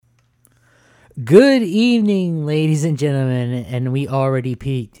Good evening, ladies and gentlemen, and we already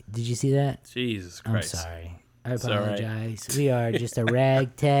peaked. Did you see that? Jesus Christ. I'm sorry. I It's all right. apologize. We are just a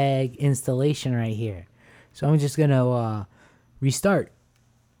ragtag installation right here. So I'm just going to restart.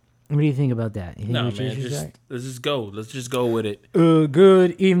 What do you think about that? You think No, we should man, restart? let's just go. Let's just go with it.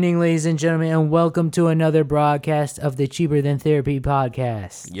 Good evening, ladies and gentlemen, and welcome to another broadcast of the Cheaper Than Therapy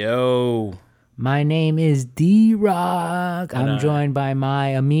podcast. Yo. My name is D-Rock. I'm joined by my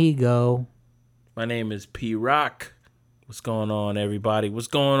amigo. My name is P Rock. What's going on, everybody? What's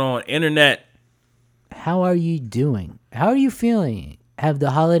going on, internet? How are you doing? How are you feeling? Have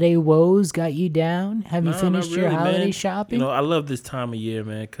the holiday woes got you down? Have you finished your holiday shopping? You know, I love this time of year,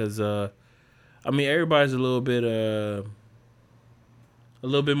 man, because, everybody's a little bit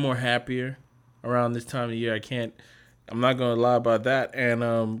more happier around this time of year. I'm not going to lie about that.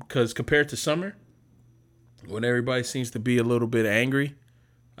 And because compared to summer, when everybody seems to be a little bit angry,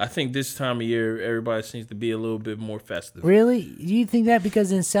 I think this time of year, everybody seems to be a little bit more festive. Really? Do you think that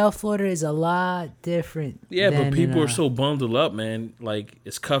because in South Florida is a lot different? Yeah, but people are so bundled up, man. Like,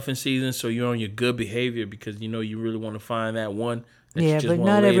 it's cuffing season, so you're on your good behavior because, you know, you really want to find that one that you just but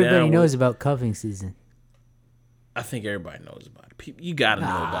wanna not lay everybody down knows with. about cuffing season. I think everybody knows about it. You got to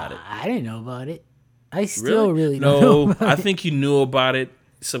know about it. I didn't know about it. I still really don't know No, about I it. think you knew about it.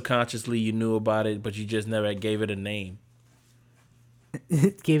 Subconsciously, you knew about it, but you just never gave it a name.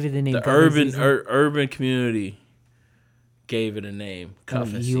 Gave it the name. The cuffing season. urban community gave it a name.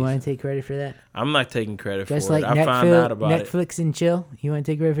 Cuffing You season. want to take credit for that? I'm not taking credit Just for like it. I found out about it. Netflix and chill. You want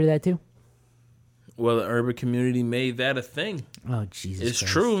to take credit for that too? Well, the urban community made that a thing. Oh Jesus! It's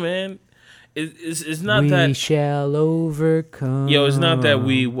Christ. true, man. It's not we that. shall overcome. Yo, it's not that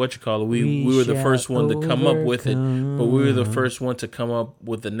we were the first one to come up with it, but we were the first one to come up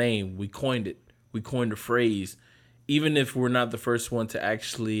with the name. We coined it. We coined the phrase. Even if we're not the first one to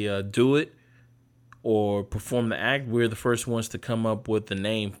actually do it or perform the act, we're the first ones to come up with the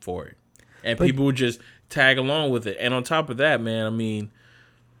name for it. And people would just tag along with it. And on top of that, man, I mean,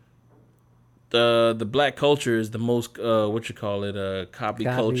 the black culture is the most, copy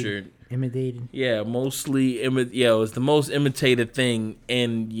culture. Imitated. Yeah, mostly, it's the most imitated thing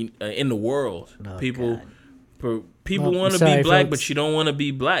in the world. Oh, People Well, want to sorry, be black, folks. but you don't want to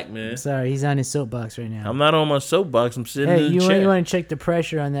be black, man. Sorry, he's on his soapbox right now. I'm not on my soapbox. I'm sitting Hey, in the you chair. want to check the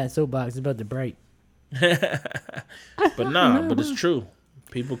pressure on that soapbox? It's about to break. But nah, but it's true.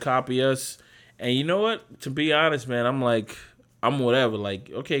 People copy us. And you know what? To be honest, man, I'm whatever. Like,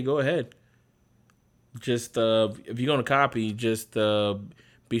 okay, go ahead. Just, if you're going to copy, just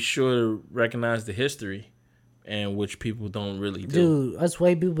be sure to recognize the history, and which people don't really do. Dude, us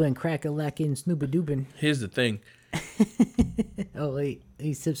white people been crack-a-lacking, snoop-a-dooping. Here's the thing. Oh, wait.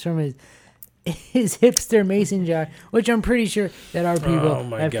 He sips from his hipster mason jar, which I'm pretty sure that our people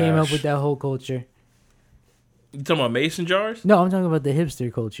have came up with that whole culture. You talking about mason jars? No, I'm talking about the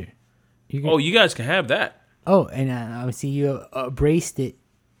hipster culture. You guys can have that. Oh, and I see you embraced it.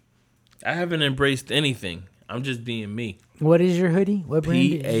 I haven't embraced anything. I'm just being me. What is your hoodie? What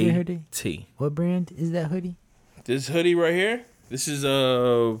brand is your hoodie? P-A-T. What brand is that hoodie? This hoodie right here. This is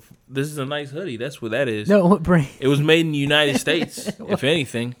a nice hoodie. That's what that is. No, what brand? It was made in the United States, if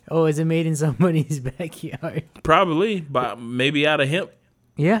anything. Oh, is it made in somebody's backyard? Probably, but maybe out of hemp.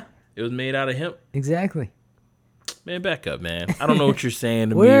 Yeah, It was made out of hemp. exactly. Man, back up, man. I don't know what you're saying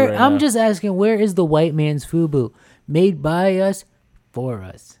to me right now. I'm just asking, where is the white man's FUBU? Made by us, for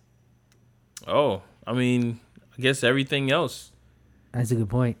us. Oh, I mean, I guess everything else. That's a good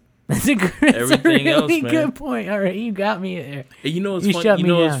point. That's a Everything else, really man. good point. All right, you got me there. Hey, you know what's You funny? shut You me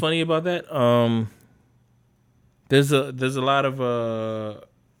know what's down. funny about that? There's a lot of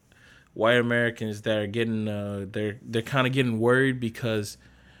white Americans that are getting they're kind of getting worried because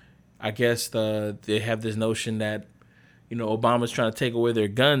I guess they have this notion that, you know, Obama's trying to take away their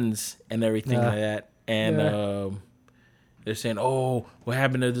guns and everything like that, and they're saying, "Oh, what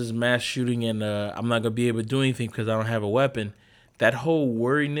happened to this mass shooting? And I'm not gonna be able to do anything because I don't have a weapon." That whole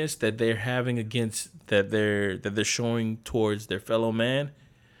worriness that they're having against that they're showing towards their fellow man,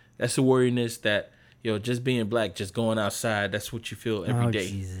 that's the worriness that, just being black, just going outside, that's what you feel every day.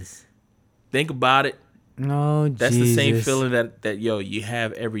 Jesus. Think about it. No, That's Jesus. the same feeling that you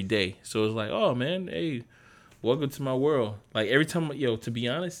have every day. So it's like, oh man, hey, welcome to my world. Like every time, to be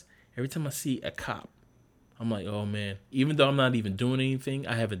honest, every time I see a cop, I'm like, oh man, even though I'm not even doing anything,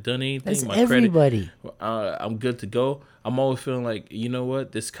 I haven't done anything. That's my everybody. credit, I'm good to go. I'm always feeling like, you know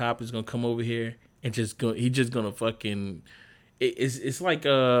what, this cop is gonna come over here and he's just gonna fucking. It's like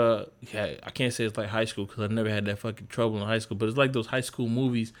I can't say it's like high school because I never had that fucking trouble in high school, but it's like those high school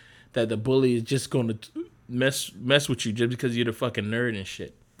movies that the bully is just gonna mess with you just because you're the fucking nerd and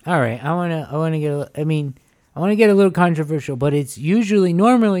shit. All right, I want to get. I want to get a little controversial, but it's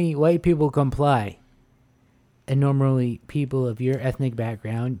normally white people comply, and normally people of your ethnic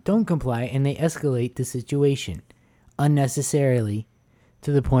background don't comply, and they escalate the situation unnecessarily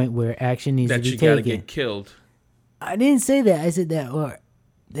to the point where action needs to be taken. That you gotta get killed. I didn't say that. I said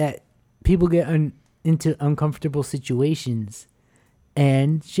that people get into uncomfortable situations,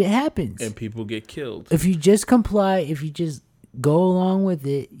 and shit happens, and people get killed. If you just comply, if you just go along with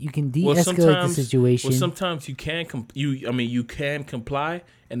it, you can de-escalate the situation. Well, sometimes you can you can comply,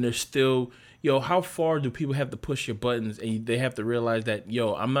 and there's still, how far do people have to push your buttons, and they have to realize that,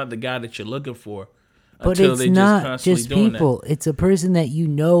 I'm not the guy that you're looking for. But it's not just people. It's a person that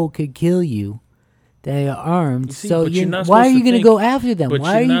could kill you. They are armed. So why are you going to go after them?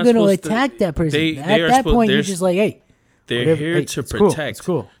 Why are you going to attack that person? At that point, you're just like, hey. They're here to protect,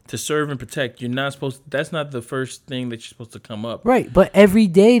 to serve and protect. You're not supposed. That's not the first thing that you're supposed to come up. Right, but every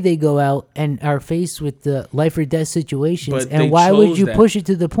day they go out and are faced with the life or death situations. And why would you push it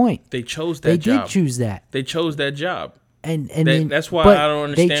to the point? They chose that job. They did choose that. They chose that job. And that's why I don't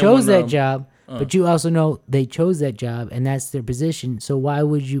understand. They chose that job, but you also know they chose that job, and that's their position. So why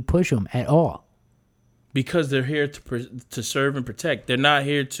would you push them at all? Because they're here to serve and protect. They're not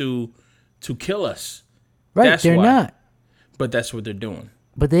here to kill us. Right, that's they're not. But that's what they're doing.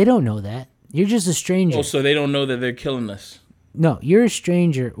 But they don't know that. You're just a stranger. Oh, so they don't know that they're killing us. No, you're a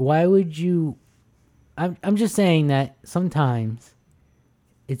stranger. Why would you... I'm just saying that sometimes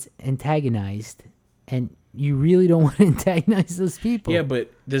it's antagonized, and you really don't want to antagonize those people. Yeah,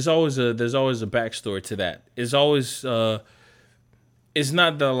 but there's always a backstory to that. It's always... it's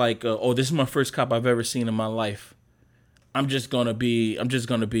not the this is my first cop I've ever seen in my life. I'm just gonna be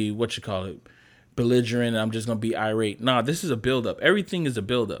belligerent, and I'm just gonna be irate. Nah, this is a buildup. Everything is a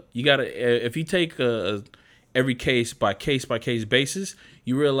buildup. You gotta, if you take every case by case basis,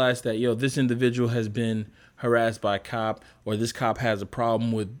 you realize that this individual has been harassed by a cop, or this cop has a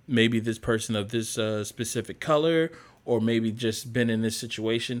problem with maybe this person of this specific color, or maybe just been in this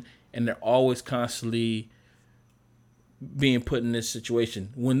situation, and they're always constantly being put in this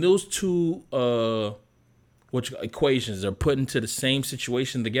situation. When those two equations are put into the same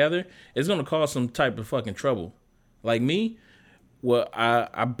situation together, it's gonna cause some type of fucking trouble. Like me,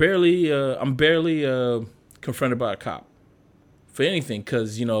 I'm barely confronted by a cop for anything,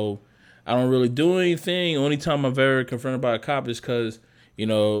 because I don't really do anything. Only time I've ever confronted by a cop is because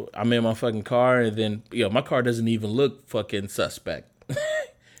I'm in my fucking car, and then my car doesn't even look fucking suspect.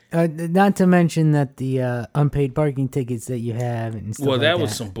 Not to mention that the unpaid parking tickets that you have and stuff. Well, that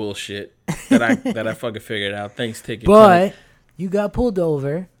was some bullshit that I fucking figured out. Thanks, ticket. But you got pulled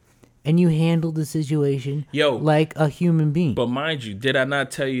over, and you handled the situation like a human being. But mind you, did I not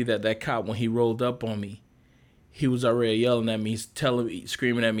tell you that cop, when he rolled up on me, he was already yelling at me,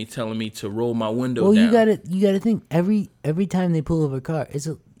 screaming at me, telling me to roll my window down. Well, you gotta think every time they pull over a car,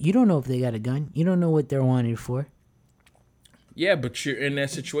 you don't know if they got a gun. You don't know what they're wanted for. Yeah, but you're in that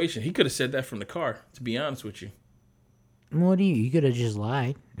situation. He could have said that from the car, to be honest with you. What do you could have just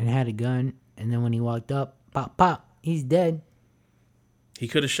lied and had a gun, and then when he walked up, pop, pop, he's dead. He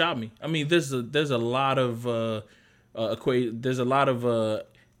could have shot me. I mean, there's a lot of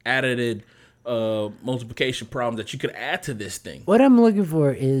added multiplication problems that you could add to this thing. What I'm looking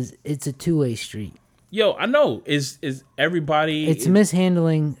for is it's a two-way street. I know. Is everybody... It's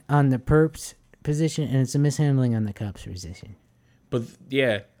mishandling on the perp's position, and it's a mishandling on the cop's position. But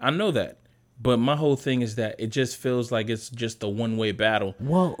yeah, I know that. But my whole thing is that it just feels like it's just a one-way battle.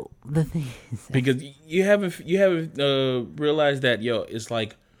 Well, the thing is because you haven't realized that it's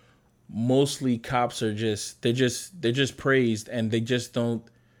like mostly cops are just praised, and they just don't.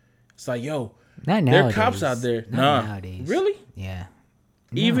 It's like not nowadays. There are cops out there. Not nowadays. Really? Yeah.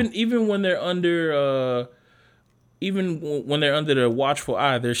 No. Even when they're under the watchful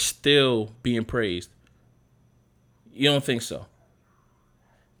eye, they're still being praised. You don't think so?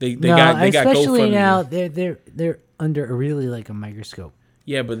 They got especially GoFundMe. Now they're under a microscope.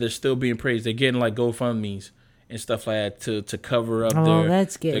 Yeah, but they're still being praised. They're getting GoFundMes and stuff like that to cover up their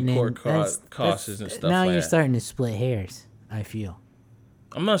court costs and stuff. Now you're starting to split hairs. I feel.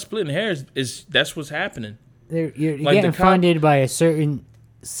 I'm not splitting hairs. That's what's happening. You're getting funded by a certain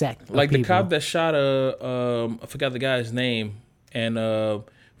sect. Like the cop that shot I forgot the guy's name, and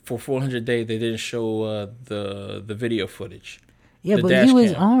for 400 days they didn't show the video footage. Yeah, but he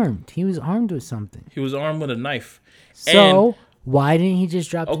was armed. He was armed with something. He was armed with a knife. So why didn't he just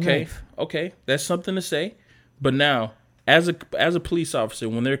drop the knife? Okay, that's something to say. But now, as a police officer,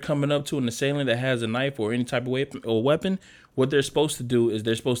 when they're coming up to an assailant that has a knife or any type of weapon, what they're supposed to do is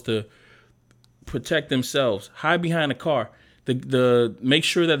they're supposed to protect themselves, hide behind a car. The make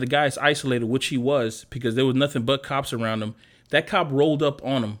sure that the guy is isolated, which he was, because there was nothing but cops around him. That cop rolled up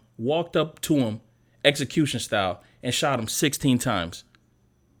on him, walked up to him, execution style, and shot him 16 times.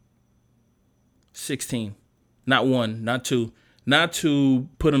 16. Not one, not two. Not to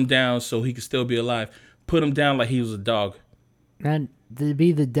put him down so he could still be alive. Put him down like he was a dog. Not to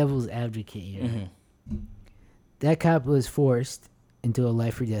be the devil's advocate here. Mm-hmm. That cop was forced into a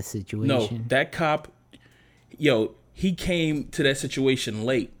life or death situation. No, that cop, he came to that situation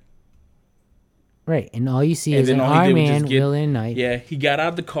late. Right, and all you see is an armed man wielding a knife. Yeah, he got out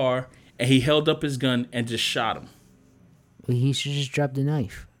of the car and he held up his gun and just shot him. Well, he should just drop the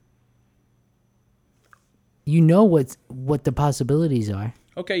knife. You know what the possibilities are.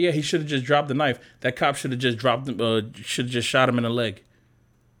 Okay, yeah, he should have just dropped the knife. That cop should have just dropped him. Should have just shot him in the leg.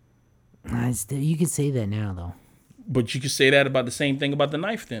 You can say that now, though. But you could say that about the same thing about the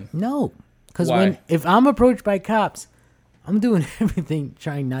knife, then. No, because if I'm approached by cops, I'm doing everything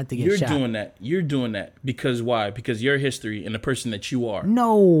trying not to get shot. You're doing that because why? Because your history and the person that you are.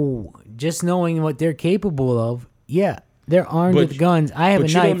 No, just knowing what they're capable of. Yeah, they're armed with guns. I have a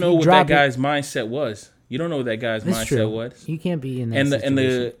knife. But you don't know what that guy's mindset was. You don't know what that guy's mindset was. You can't be in that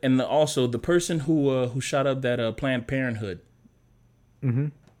situation. And also the person who shot up that Planned Parenthood. Mm-hmm.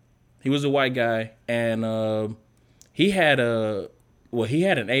 He was a white guy, and he had an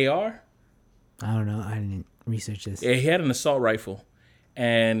AR. I don't know. I didn't research this. Yeah, he had an assault rifle,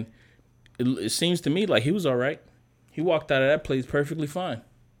 and it seems to me like he was all right. He walked out of that place perfectly fine.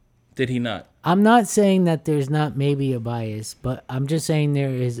 Did he not? I'm not saying that there's not maybe a bias, but I'm just saying there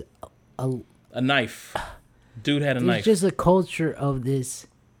is a knife. Dude had a knife. It's just a culture of this,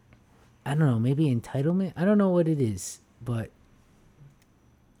 I don't know, maybe entitlement? I don't know what it is, but...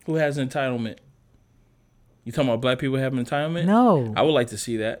 Who has entitlement? You talking about black people having entitlement? No. I would like to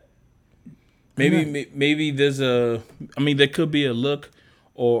see that. Maybe there's there could be a look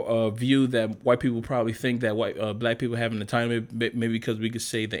or a view that white people probably think that black people have an entitlement, maybe because we could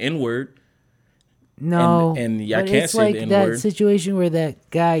say the N-word. No, and I can't say the N-word. It's like that situation where that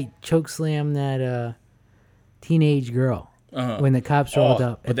guy chokeslammed that teenage girl when the cops rolled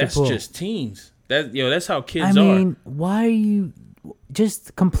up at the pool. But that's just teens. That's how kids are. I mean, why are you...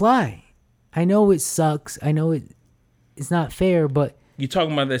 Just comply. I know it sucks. I know it's not fair, but... You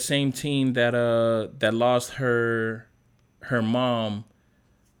talking about that same teen that lost her mom,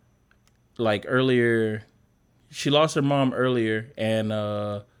 like earlier. She lost her mom earlier, and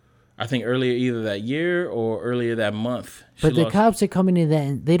I think earlier either that year or earlier that month. But the cops are coming in that,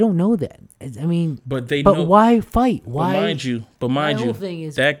 and they don't know that. I mean, but know. Why fight? Why? But mind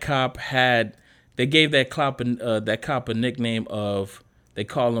you, that cop they gave that cop a nickname of, they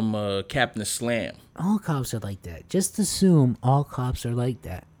call him Captain Slam. All cops are like that. Just assume all cops are like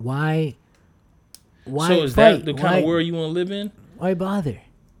that. Why? So is that the kind of world you want to live in? Why bother?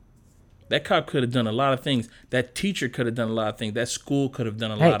 That cop could have done a lot of things. That teacher could have done a lot of things. That school could have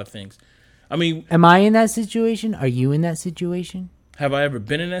done a lot of things. I mean... Am I in that situation? Are you in that situation? Have I ever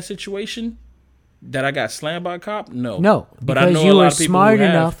been in that situation? That I got slammed by a cop? No. No, but because I know you were smart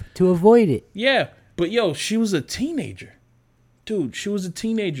enough to avoid it. Yeah, but she was a teenager. Dude, she was a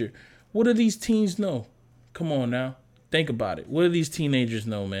teenager. What do these teens know? Come on now. Think about it. What do these teenagers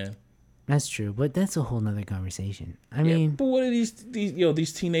know, man? That's true, but that's a whole nother conversation. I mean... But what do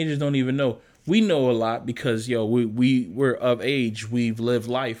these teenagers don't even know? We know a lot because, we're of age. We've lived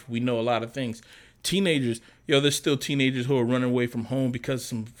life. We know a lot of things. Teenagers, there's still teenagers who are running away from home because of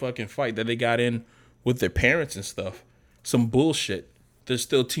some fucking fight that they got in with their parents and stuff. Some bullshit. There's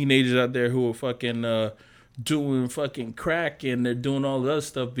still teenagers out there who are fucking doing fucking crack, and they're doing all the other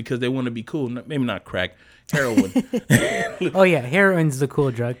stuff because they want to be cool. Maybe not crack, heroin. Oh yeah, heroin's the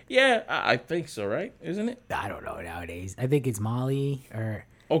cool drug. Yeah, I think so, right? Isn't it? I don't know nowadays. I think it's Molly or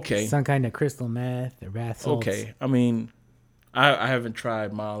some kind of crystal meth or bath salts. Okay, I mean, I haven't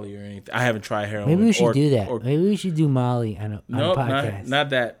tried Molly or anything. I haven't tried heroin. Maybe we should do that. Maybe we should do Molly on a podcast. Not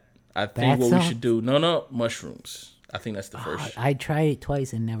that. I think what we should do. No, mushrooms. I think that's the first. I tried it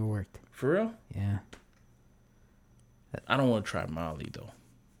twice and never worked. For real? Yeah. I don't want to try Molly though.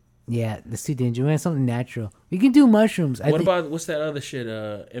 Yeah, that's too dangerous. We want something natural. We can do mushrooms. What's that other shit?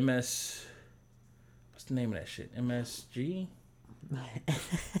 MS. What's the name of that shit? MSG.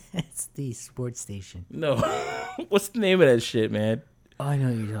 It's the sports station. No, what's the name of that shit, man? Oh, I know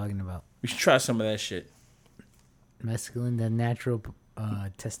what you're talking about. We should try some of that shit. Mescaline, the natural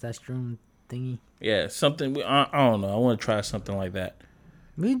testosterone thingy. Yeah, something. I don't know. I want to try something like that.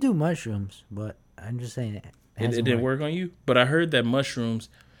 We can do mushrooms, but I'm just saying it didn't work on you. But I heard that mushrooms,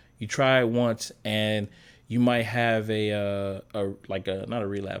 you try it once and you might have a not a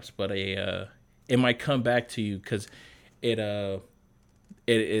relapse, but it might come back to you because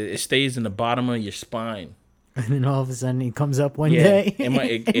it stays in the bottom of your spine. And then all of a sudden it comes up one day.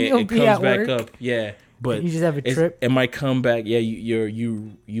 It comes back up. Yeah. But you just have a trip. It might come back. Yeah,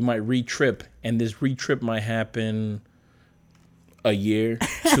 you might re-trip, and this re-trip might happen a year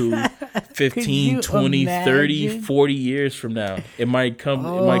to 15, 20, imagine? 30, 40 years from now. It might come to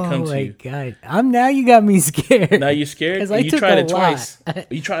you. Oh my God. Now you got me scared. Now you're scared? Because I tried it twice.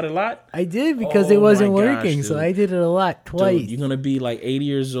 You tried it a lot? I did because it wasn't working. So I did it a lot twice. Dude, you're going to be like 80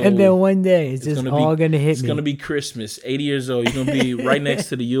 years old. And then one day it's just all going to hit me. It's going to be Christmas. 80 years old. You're going to be right next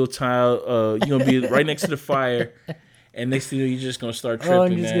to the Yuletide. You're going to be right next to the fire. And next thing you know, you're just going to start tripping. Oh,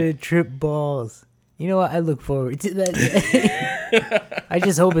 I'm just going to trip balls. You know what? I look forward to that day. I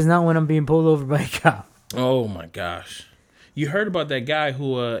just hope it's not when I'm being pulled over by a cop. Oh my gosh! You heard about that guy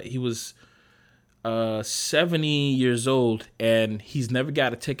who he was 70 years old and he's never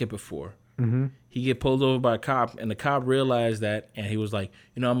got a ticket before. Mm-hmm. He get pulled over by a cop and the cop realized that and he was like,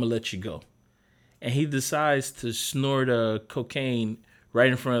 I'm gonna let you go. And he decides to snort cocaine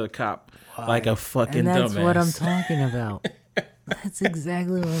right in front of the cop. Why? Like a fucking dumbass. That's what I'm talking about. That's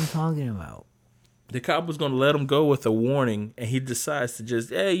exactly what I'm talking about. The cop was going to let him go with a warning, and he decides to just,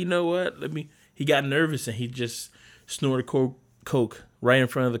 hey, you know what? He got nervous, and he just snorted coke right in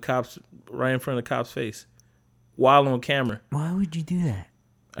front of the cop's face, while on camera. Why would you do that?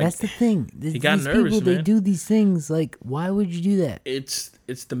 That's the thing. He got nervous, people, man. They do these things. Like, why would you do that? It's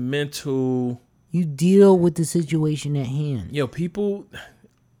the mental. You deal with the situation at hand. People.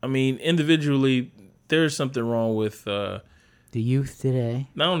 I mean, individually, there's something wrong with. The youth today.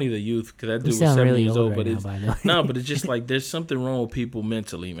 Not only the youth, because that dude was 70 really years old, right but it's just like there's something wrong with people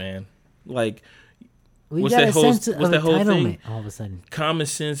mentally, man. Like, what's that whole thing? All of a sudden, common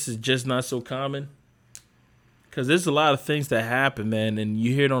sense is just not so common. Because there's a lot of things that happen, man, and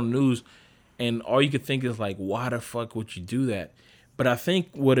you hear it on the news, and all you could think is like, why the fuck would you do that? But I think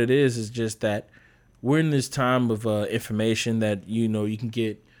what it is just that we're in this time of information that you can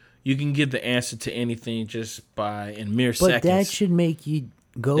get. You can get the answer to anything just in mere seconds. But that should make you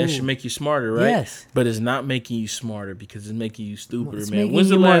go. That should make you smarter, right? Yes. But it's not making you smarter because it's making you stupider, it's man. When's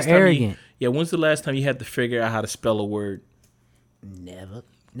the last time arrogant. When's the last time you had to figure out how to spell a word? Never.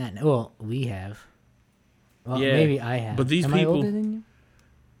 Well, we have. Well, maybe I have. But these Am people. I older than you?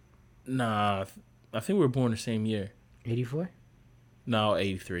 Nah, I think we were born the same year. 84? No,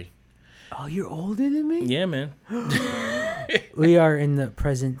 83. Oh, you're older than me? Yeah, man. We are in the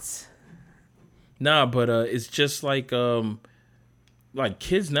presence. Nah, but it's just like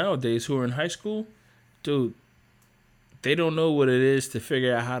kids nowadays who are in high school, dude, they don't know what it is to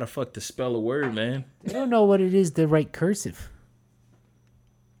figure out how the fuck to spell a word, man. They don't know what it is to write cursive.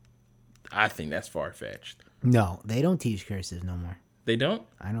 I think that's far-fetched. No, they don't teach cursive no more. They don't?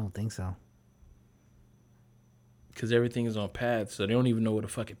 I don't think so. Because everything is on pads, so they don't even know what a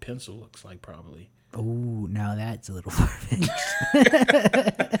fucking pencil looks like, probably. Oh, now that's a little far-fetched.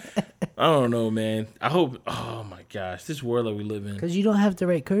 I don't know, man. I hope... Oh, my gosh. This world that we live in. Because you don't have to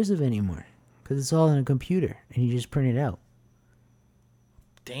write cursive anymore. Because it's all in a computer, and you just print it out.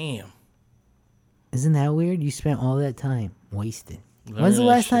 Damn. Isn't that weird? You spent all that time wasted. When's the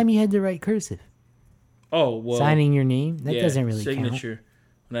last time you had to write cursive? Oh, well... Signing your name? That doesn't really signature. count.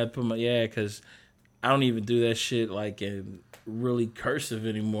 When I put my... Yeah, because I don't even do that shit like in really cursive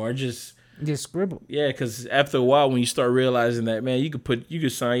anymore. I just scribble. Yeah, because after a while, when you start realizing that, man, you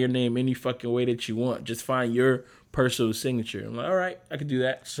could sign your name any fucking way that you want. Just find your personal signature. I'm like, all right, I could do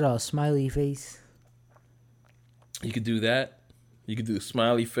that. Draw a smiley face. You could do that. You could do a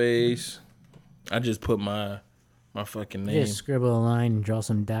smiley face. I just put my fucking name. Just scribble a line and draw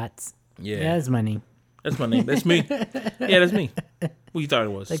some dots. Yeah, that's my name. That's my name. That's me. Yeah, that's me. Who you thought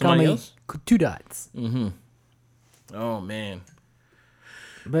it was? They call me else? 2 dots. Mm-hmm. Oh, man.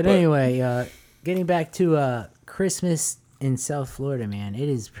 But anyway, getting back to Christmas in South Florida, man, it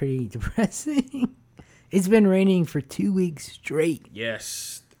is pretty depressing. It's been raining for 2 weeks straight.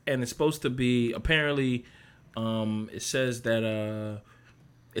 Yes. And it's supposed to be, apparently, it says that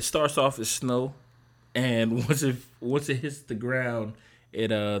it starts off as snow. And once it hits the ground,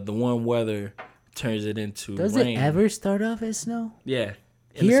 the warm weather turns it into Does rain. It ever start off as snow? Yeah.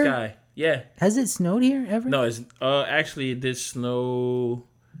 In here? the sky. Yeah. Has it snowed here ever? No, it's actually it did snow.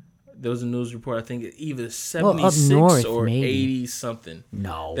 There was a news report, I think either 76 north, or maybe. 80 something.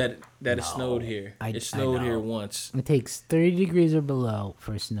 No. That it snowed here. It snowed here once. It takes 30 degrees or below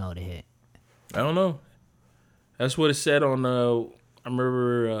for snow to hit. I don't know. That's what it said on I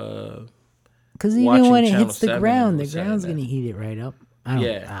remember because even when it Channel hits the ground's that. Going to heat it right up.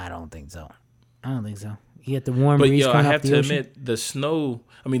 I don't think so. You get the warm but breeze I coming have off the to ocean.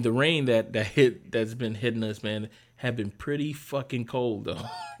 admit, the rain that's been hitting us, man, have been pretty fucking cold though.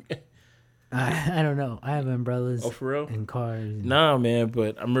 I don't know. I have umbrellas. Oh, for real? And cars. And Nah, man.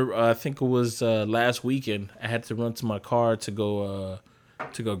 But I remember. I think it was last weekend. I had to run to my car to go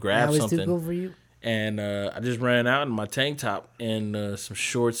grab That was something. too cool for you? And I just ran out in my tank top and some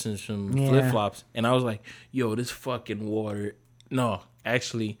shorts and some Yeah. flip flops. And I was like, "Yo, this fucking water." No,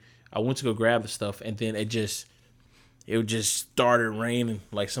 actually, I went to go grab the stuff, and then it just started raining.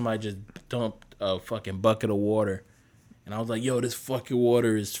 Like somebody just dumped a fucking bucket of water, and I was like, "Yo, this fucking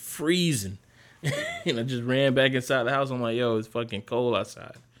water is freezing." And I just ran back inside the house. I'm like, "Yo, it's fucking cold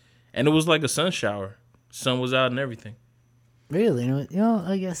outside," and it was like a sun shower. Sun was out and everything. Really?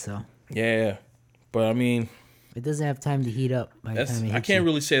 I guess so. Yeah, but I mean. It doesn't have time to heat up by the time it hits I can't you.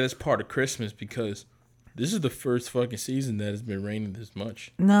 really say that's part of Christmas because this is the first fucking season that has been raining this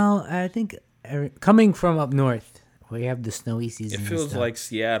much. No, I think coming from up north, where you have the snowy season. It and feels stuff. like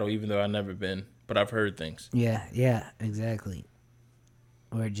Seattle, even though I've never been, but I've heard things. Yeah, exactly.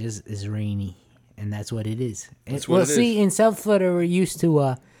 Where it just is rainy, and that's what it is. That's what it is. See, in South Florida, we're used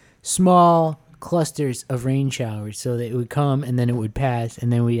to small clusters of rain showers, so that it would come and then it would pass,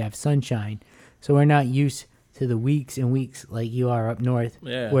 and then we have sunshine. So we're not used to the weeks and weeks like you are up north,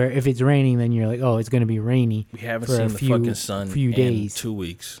 Yeah. where if it's raining, then you're like, oh, it's going to be rainy. We haven't for seen a the few, fucking sun few in days. 2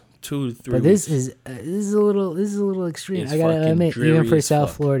 weeks. 2 to 3 But weeks. this is a little extreme. It's I gotta fucking admit, even dreary for as South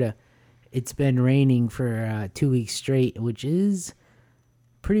fuck. Florida, it's been raining for 2 weeks straight, which is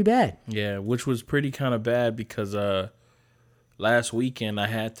pretty bad. Yeah, which was pretty kind of bad because last weekend I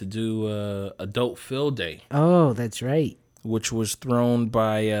had to do Adult Phil Day, Oh, that's right. which was thrown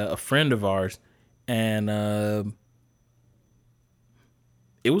by a friend of ours, and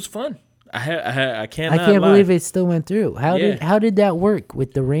it was fun. I can't lie. believe it still went through. How Yeah. did that work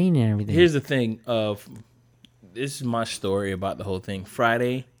with the rain and everything? Here's the thing. This is my story about the whole thing.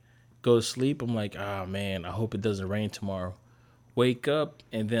 Friday, go to sleep. I'm like, oh man, I hope it doesn't rain tomorrow. Wake up,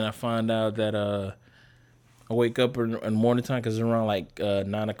 and then I find out that I wake up in the morning time because it's around like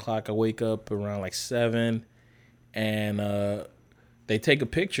 9 o'clock. I wake up around like 7, and they take a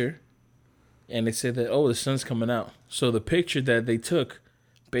picture, and they said that the sun's coming out. So the picture that they took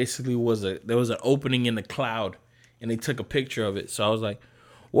basically there was an opening in the cloud, and they took a picture of it. So I was like,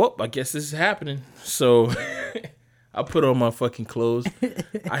 well, I guess this is happening. So I put on my fucking clothes.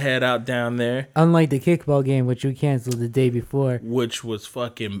 I head out down there, Unlike the kickball game, which we canceled the day before, which was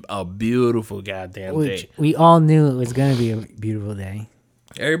fucking a beautiful goddamn which day. we all knew it was going to be a beautiful day.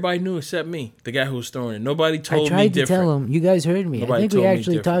 Everybody knew except me, the guy who was throwing it. Nobody I told me tried to different. tell him. You guys heard me. Nobody I think we told me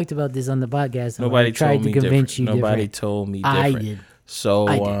actually different. talked about this on the podcast. Nobody I tried told me to convince different. you Nobody different. told me I different. did. So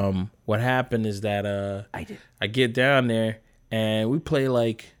I did. what happened is that I did. I get down there and we play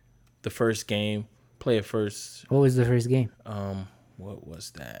like the first game. Play it first. What was the first game? What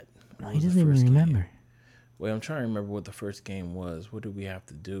was that? What He was the doesn't even first game? remember. Wait, I'm trying to remember what the first game was. What did we have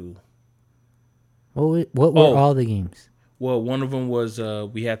to do? What were Oh. all the games? Well, one of them was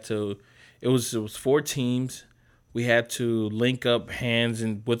we had to. It was 4 teams. We had to link up hands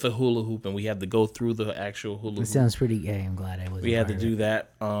and with a hula hoop, and we had to go through the actual hula It hoop. sounds pretty gay. I'm glad I wasn't. We had to part of do it.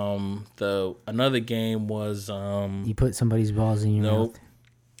 that. Another game was You put somebody's balls in your Nope. mouth.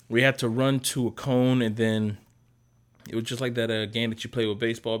 we had to run to a cone, and then it was just like that game that you play with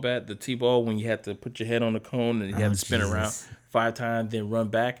baseball bat, the T-ball, when you had to put your head on the cone and you had to spin around Jesus. 5 times, then run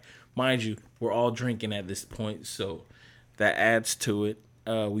back. Mind you, we're all drinking at this point, so that adds to it.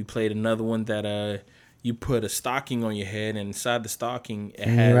 We played another one that you put a stocking on your head, and inside the stocking it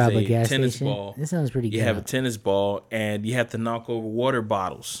And you rob has a gas tennis station? ball. This sounds pretty You good. have a tennis ball, and you have to knock over water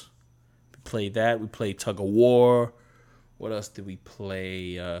bottles. We played that. We played tug of war. What else did we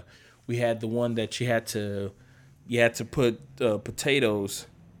play? We had the one that you had to put potatoes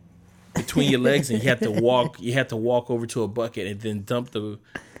between your legs, and you had to walk. You had to walk over to a bucket and then dump the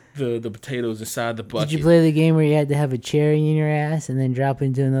potatoes inside the bucket. Did you play the game where you had to have a cherry in your ass and then drop it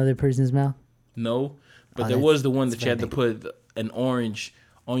into another person's mouth? No, but Oh, there that's- was the one that that's you had to bad. put an orange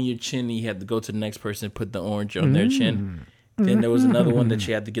on your chin, and you had to go to the next person and put the orange on their chin. Then there was another one that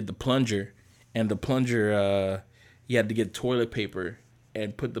you had to get the plunger, and the plunger, you had to get toilet paper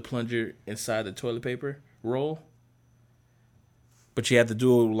and put the plunger inside the toilet paper roll. But you have to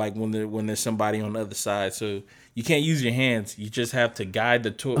do it like when there's somebody on the other side, so you can't use your hands. You just have to guide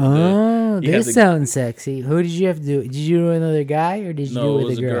the toilet. Oh, you have this to- sounds sexy. Who did you have to do it? Did you do it with another guy or did you No, do it it with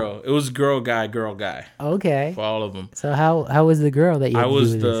was a girl? It was girl guy Okay. for all of them. So how was the girl that you had I to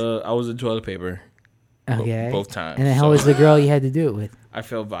was do with I was the toilet paper. this? Okay. both times, And then how so- was the girl you had to do it with? I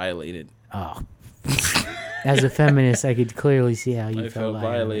felt violated. Oh. As a feminist, I could clearly see how you I felt felt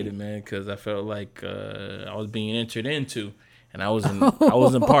violated, man, because I felt like I was being entered into, and I wasn't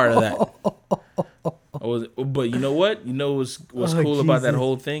part of that. But you know what? You know what's cool about that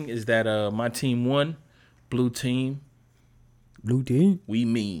whole thing is that my team won. Blue team. Blue team. We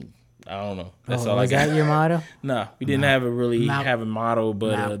mean. I don't know. That's all I was got. that your motto? Nah, we didn't have a motto,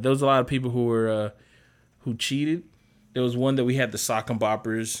 but there was a lot of people who cheated. There was one that we had the sock and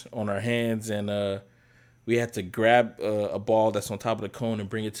boppers on our hands, and we had to grab a ball that's on top of the cone and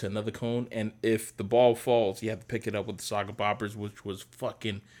bring it to another cone. And if the ball falls, you have to pick it up with the sock and boppers, which was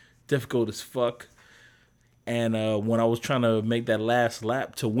fucking difficult as fuck. And when I was trying to make that last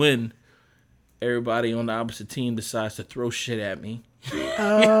lap to win, everybody on the opposite team decides to throw shit at me.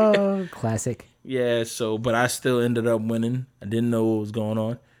 Oh, classic. Yeah, but I still ended up winning. I didn't know what was going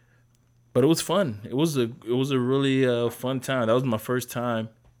on, but it was fun. It was a really fun time. That was my first time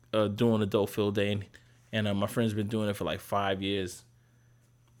doing adult field day, and my friend's been doing it for like 5 years.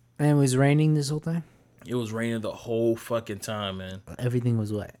 And it was raining this whole time? It was raining the whole fucking time, man. Everything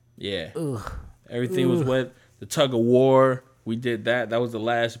was wet. Yeah. Ugh. Everything was wet. The tug of war, we did that. That was the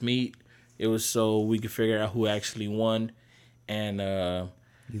last meet. It was so we could figure out who actually won. And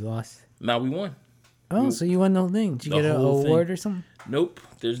you lost? No, we won. Oh, so you won the whole thing. Did you get an award or something? Nope.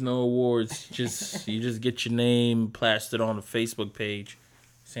 There's no awards. You just get your name plastered on the Facebook page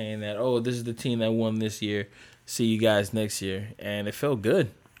saying that, oh, this is the team that won this year. See you guys next year. And it felt good.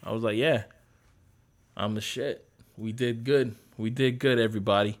 I was like, yeah, I'm the shit. We did good. We did good,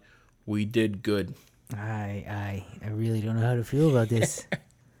 everybody. We did good. I really don't know how to feel about this.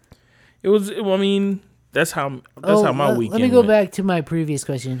 That's how my weekend Let me go back to my previous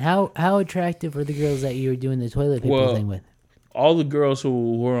question. How attractive were the girls that you were doing the toilet paper thing with? All the girls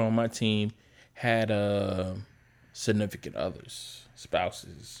who were on my team had significant others,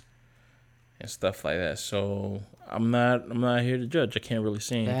 spouses, and stuff like that. So I'm not here to judge. I can't really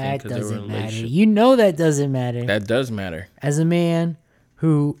say anything because they were in a relationship. You know that doesn't matter. That does matter. As a man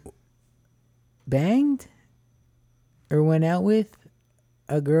who banged or went out with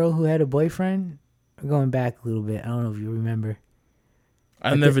a girl who had a boyfriend, we're going back a little bit. I don't know if you remember.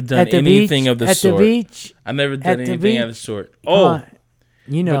 I've never done anything of the sort. At the beach. I never done anything of the sort.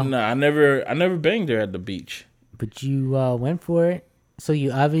 You know. But no, I never banged her at the beach. But you went for it. So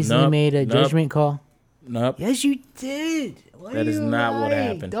you obviously made a judgment call. Nope. Yes, you did. That is not what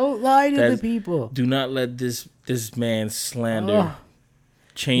happened. Don't lie to the people. Do not let this man slander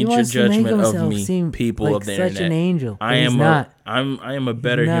change your judgment of me, people like of the internet. Such an angel. I am a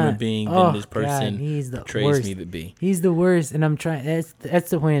better human being than this person portrays me to be. He's the worst, and I'm trying. That's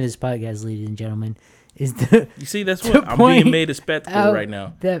the point of this podcast, ladies and gentlemen. Is the you see? That's what I'm being made a spectacle right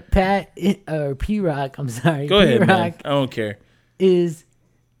now. That Pat or P-Rock, I'm sorry. Go ahead, man. I don't care. Is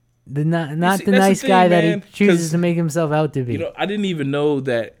the not the nice guy that he chooses to make himself out to be. You know, I didn't even know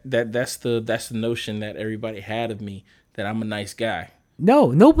that's the notion that everybody had of me, that I'm a nice guy.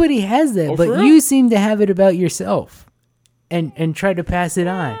 No, nobody has that, but you seem to have it about yourself, and try to pass it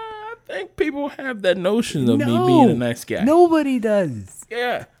on. I think people have that notion of me being a nice guy. Nobody does.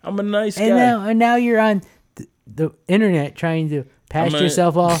 Yeah, I'm a nice guy. And now you're on the internet trying to pass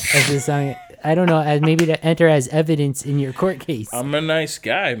yourself off as this. I don't know, as maybe to enter as evidence in your court case. I'm a nice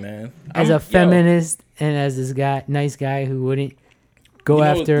guy, man. As a feminist and as this nice guy who wouldn't go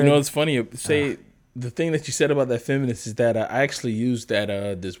after. You know, it's funny. The thing that you said about that feminist is that I actually used that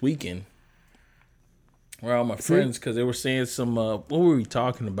this weekend. Where all my friends, because they were saying some. What were we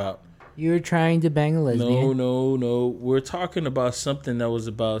talking about? You were trying to bang a lesbian. No. We're talking about something that was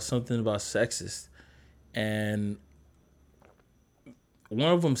about sexist, and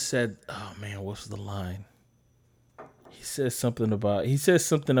one of them said, "Oh man, what's the line?" He said something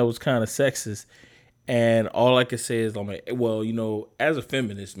that was kind of sexist. And all I could say is, I'm like, well, you know, as a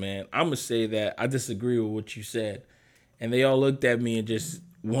feminist, man, I'm going to say that I disagree with what you said. And they all looked at me and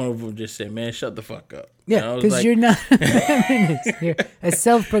one of them just said, man, shut the fuck up. Yeah, because you're not a feminist. You're a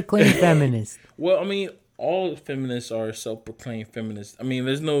self-proclaimed feminist. Well, I mean, all feminists are self-proclaimed feminists. I mean,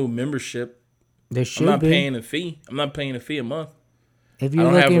 there's no membership. There should be. I'm not paying a fee. I'm not paying a fee a month. If you're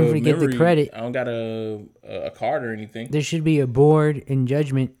looking to get the credit. I don't got a card or anything. There should be a board in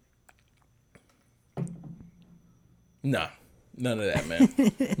judgment. Nah, none of that, man.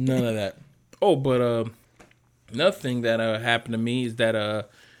 None of that. Oh, but another thing that happened to me is that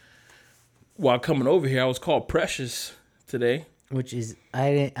while coming over here, I was called Precious today. Which is,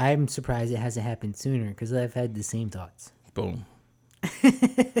 I'm surprised it hasn't happened sooner, because I've had the same thoughts. Boom.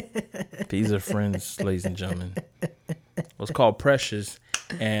 These are friends, ladies and gentlemen. I was called Precious,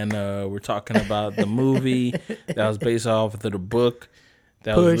 and we're talking about the movie that was based off of the book.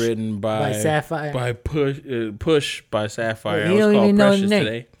 That was written by Sapphire. By Push by Sapphire. I was called Precious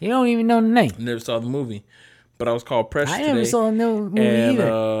today. You don't even know the name. I never saw the movie, but I was called Precious today. I never saw no movie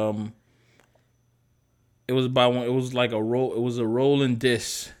either. It was about one. It was like a roll. It was a rolling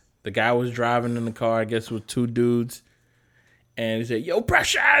disc. The guy was driving in the car, I guess, with two dudes, and he said, "Yo,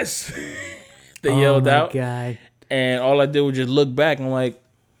 Precious!" They yelled out, God. and all I did was just look back and like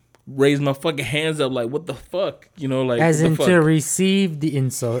raise my fucking hands up, like, "What the fuck?" You know, like As what in the fuck? to receive the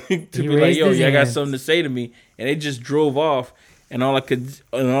insult. To be like, "Yo, y'all got something to say to me," and they just drove off, and all I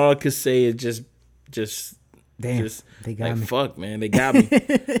could say is just. Damn, Just, they got like, me. fuck, man, they got me.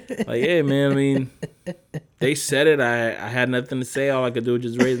 Like, yeah, man. I mean, they said it. I had nothing to say. All I could do was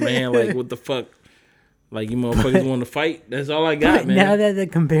just raise my hand. Like, what the fuck? Like, you motherfuckers want to fight? That's all I got, But man. now that the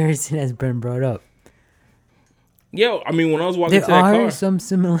comparison has been brought up, Yo, I mean, when I was walking there to that are car, some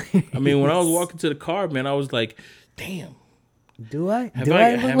similarities. I mean, when I was walking to the car, man, I was like, damn. Do I? Have Do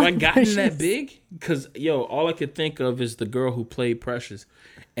I look have like I gotten that Precious? big? Because yo, all I could think of is the girl who played Precious,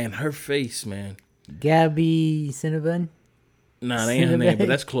 and her face, man. Gabby Cinnabon? Nah, that ain't her name, but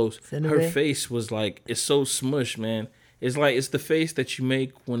that's close. Her Cinnabon? face was like, it's so smushed, man. It's like it's the face that you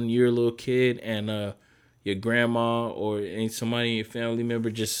make when you're a little kid and your grandma or somebody in your family member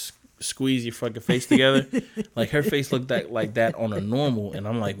just squeeze your fucking face together. Like her face looked like that on a normal, and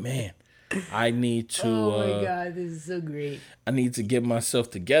I'm like, man, I need to. Oh my god, this is so great. I need to get myself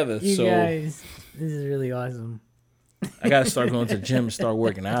together. You so guys, this is really awesome. I gotta start going to the gym and start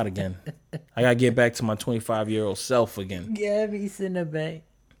working out again. I gotta get back to my 25-year-old self again. Gabby Cinnabon.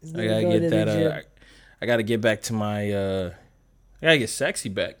 I gotta get that. I gotta get back to my. I gotta get sexy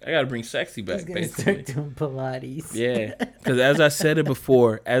back. I gotta bring sexy back. He's gonna Basically. start doing Pilates. Yeah, because as I said it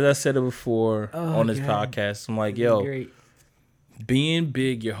before Oh, on this God. podcast, I'm like, yo, Great. being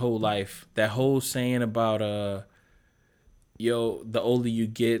big your whole life. That whole saying about yo, the older you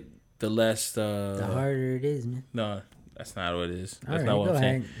get, the less The harder it is, man. No, that's not what it is. All That's right, not what go I'm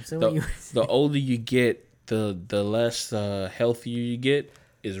saying. ahead. So what you The older you get, the less healthier you get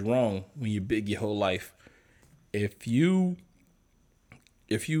is wrong when you're big your whole life. If you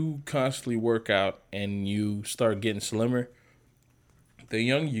constantly work out and you start getting slimmer, the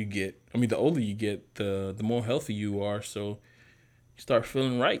younger you get, the older you get, the more healthy you are. So you start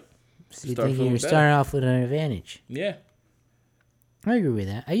feeling right. So you Start think feeling you're better. starting off with an advantage? Yeah. I agree with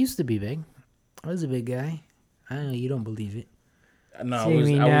that. I used to be big. I was a big guy. I know you don't believe it. No, I See was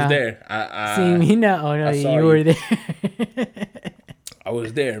me I now. was there. I See me now? Oh no, I saw you were you. there. I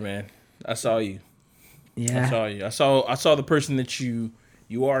was there, man. I saw you. I Yeah. saw you. I saw the person that you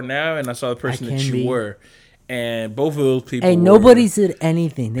are now, and I saw the person that can you be. were, and both of those people. Hey, were- nobody said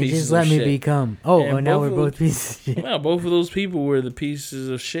anything. They pieces just of let me shit. become. Oh, And now both we're of- both pieces of shit. No, both of those people were the pieces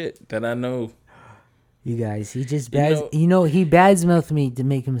of shit that I know. You guys, he just You bads. know- You know, he badmouthed me to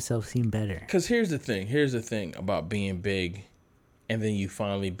make himself seem better. Cause here's the thing. Here's the thing about being big, and then you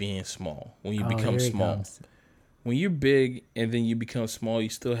finally being small. When you Oh, become here he small, comes. when you're big and then you become small, you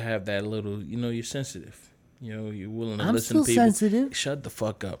still have that little. You're sensitive. You're willing to I'm listen still to people. sensitive. Shut the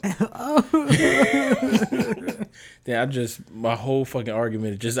fuck up. Yeah, my whole fucking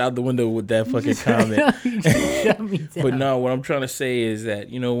argument is just out the window with that fucking comment. You just shut me down. But no, what I'm trying to say is that,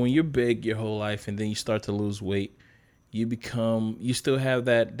 when you're big your whole life and then you start to lose weight, you still have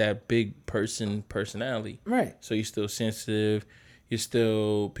that big personality. Right. So you're still sensitive.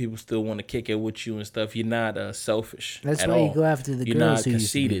 People still want to kick it with you and stuff. You're not selfish. That's at why all. you go after the You're girls not who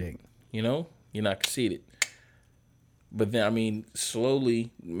used to be conceited. big. You're not conceited. But then,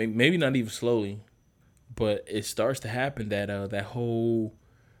 slowly, maybe not even slowly, but it starts to happen that that whole,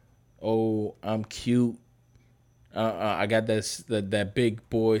 oh, I'm cute. I got that big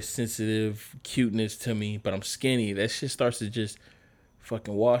boy sensitive cuteness to me, but I'm skinny. That shit starts to just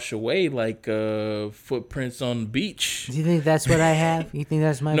fucking wash away like footprints on the beach. Do you think that's what I have? You think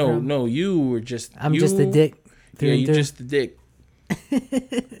that's my problem? No, you were just. I'm just a dick. Through Yeah, and you through. just a dick.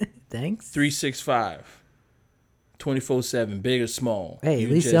 Thanks. 365. 24/7, big or small. Hey, You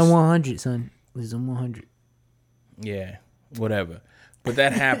at least just- I'm 100, son. At least I'm 100. Yeah, whatever. But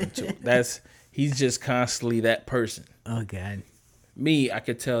that happened to him. He's just constantly that person. Oh God. Me, I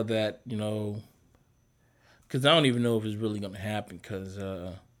could tell that, because I don't even know if it's really gonna happen. Because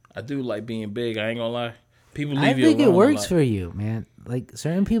I do like being big. I ain't gonna lie. People leave I you think alone it a works lot. for you, man. Like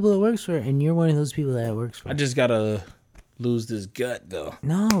certain people it works for, and you're one of those people that it works for. I just gotta lose this gut though.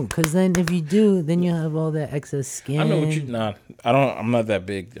 No, because then if you do, then you'll have all that excess skin. I know what you. Nah, I don't. I'm not that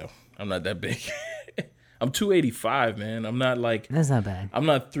big though. I'm not that big. I'm 285, man. I'm not like. That's not bad. I'm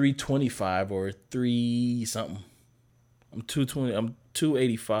not 325 or 3 something. I'm 220. I'm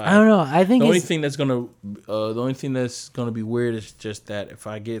 285. I don't know. I think The only it's, thing that's gonna be weird is just that if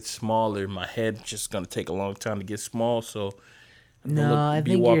I get smaller, my head's just gonna take a long time to get small. So I'm No, gonna I walking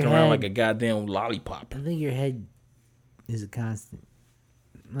think your around head- like a goddamn lollipop. I think your head is a constant.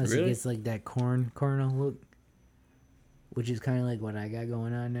 Unless Really? it gets like that corn kernel look, which is kind of like what I got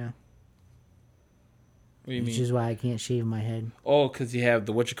going on now. What do you Which mean? is why I can't shave my head. Oh, because you have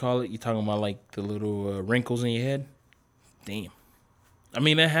the what you call it? You talking about like the little wrinkles in your head? Damn. I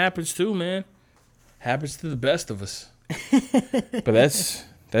mean, that happens too, man. Happens to the best of us. But that's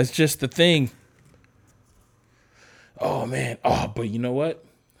just the thing. Oh man. Oh, but you know what?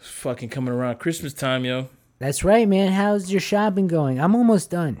 It's fucking coming around Christmas time, yo. That's right, man. How's your shopping going? I'm almost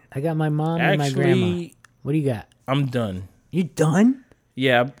done. I got my mom and my grandma. Actually, What do you got? I'm done. You done?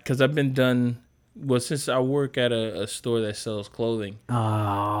 Yeah, because I've been done. Well, since I work at a store that sells clothing,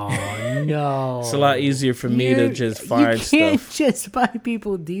 Oh no! it's a lot easier for me to just find You can't stuff. just buy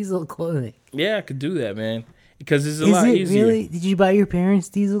people diesel clothing. Yeah, I could do that, man. Because it's a Is lot it easier. really? Did you buy your parents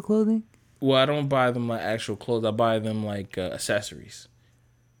diesel clothing? Well, I don't buy them like actual clothes. I buy them like accessories.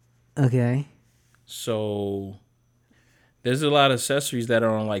 Okay. So there's a lot of accessories that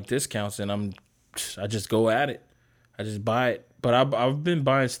are on like discounts, and I just go at it. I just buy it. But I've been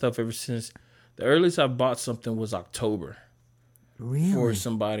buying stuff ever since. The earliest I bought something was October Really? for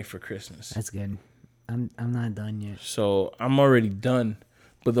somebody for Christmas. That's good. I'm not done yet. So I'm already done.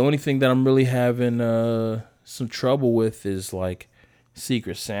 But the only thing that I'm really having some trouble with is like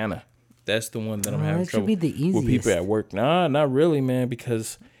Secret Santa. That's the one that I'm having that should trouble be the with people easiest. at work. Nah, not really, man,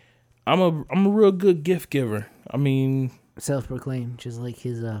 because I'm a real good gift giver. I mean, Self-proclaimed, just like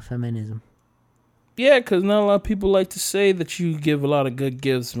his feminism. yeah, because not a lot of people like to say that you give a lot of good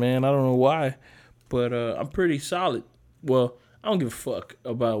gifts, man. I don't know why, but I'm pretty solid. Well, I don't give a fuck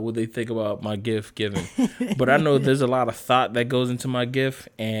about what they think about my gift giving, but I know there's a lot of thought that goes into my gift,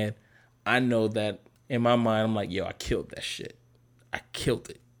 and I know that in my mind, I'm like, yo, I killed that shit. I killed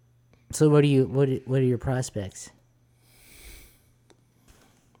it. So what are your prospects?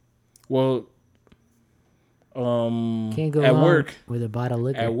 Well, Can't go at wrong work, with a bottle of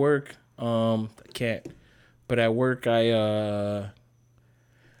liquor. At work, I can't. But at work, I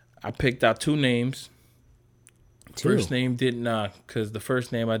picked out two names. Two. First name didn't because the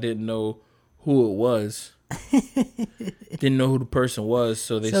first name I didn't know who it was. Didn't know who the person was,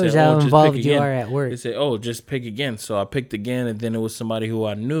 so they So said, is how "Oh, just involved pick you again." are at work. They said, "Oh, just pick again." So I picked again, and then it was somebody who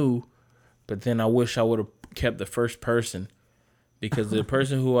I knew, but then I wish I would have kept the first person because the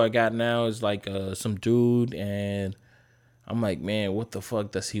person who I got now is like some dude, and I'm like, man, what the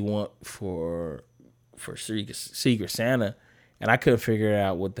fuck does he want for Secret Santa? And I couldn't figure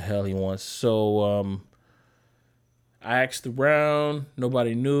out what the hell he wants. So I asked around,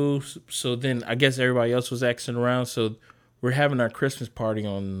 nobody knew. So then I guess everybody else was asking around. So we're having our Christmas party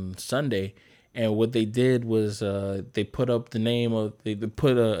on Sunday, and what they did was they put up the name of they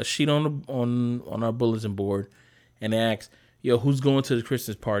put a sheet on our bulletin board, and they asked, "Yo, who's going to the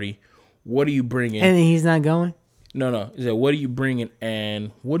Christmas party? What are you bringing?" And he's not going? No. He said, "What are you bringing,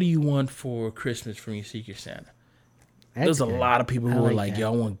 and what do you want for Christmas from your Secret Santa?" There's a lot of people who are like,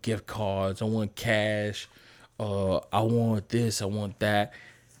 "Yo, I want gift cards. I want cash. I want this. I want that."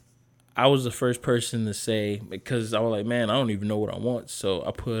 I was the first person to say, because I was like, man, I don't even know what I want. So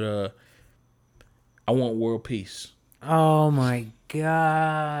I put, I want world peace. Oh my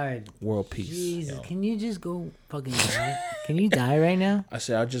God. World peace. Jesus, yo. can you just go fucking die? Can you die right now? I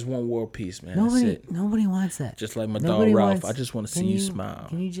said, I just want world peace, man. That's it. Nobody wants that. Just like my Nobody dog Ralph. wants- I just want to see Can you smile.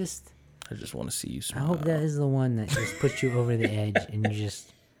 Can you just... I just want to see you I smile. hope that is the one that just puts you over the edge and you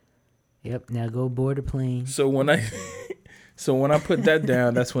just... Yep, now go board a plane. So when I put that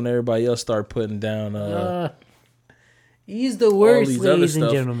down, that's when everybody else started putting down He's the all worst, these other ladies and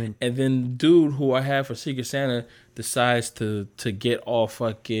stuff. gentlemen. And then dude who I have for Secret Santa decides to get all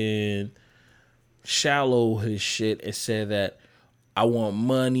fucking shallow his shit and said that I want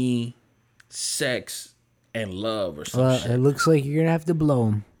money, sex, and love or some Well, shit. it looks like you're going to have to blow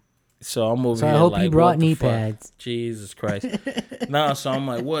him. So I'm over So here I hope like, you brought what the knee fuck? pads. Jesus Christ. Nah, so I'm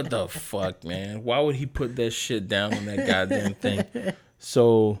like, what the fuck, man? Why would he put that shit down on that goddamn thing?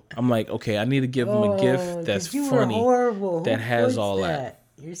 So I'm like, okay, I need to give him a gift that's you funny. were horrible. that Who has puts all that.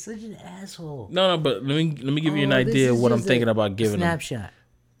 You're such an asshole. No, but let me give you an This idea of is what I'm just thinking a about giving him. snapshot.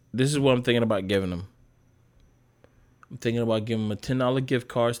 This is what I'm thinking about giving him. I'm thinking about giving him a $10 gift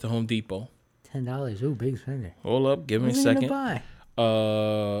cards to Home Depot. $10. Ooh, big spender. Hold up, give me a What are you gonna second.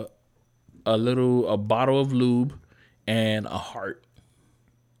 buy? A bottle of lube and a heart.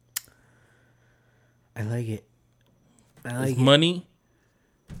 I like it. It's money,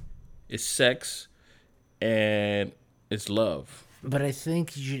 it's sex, and it's love. But I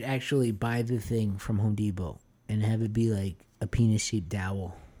think you should actually buy the thing from Home Depot and have it be like a penis-shaped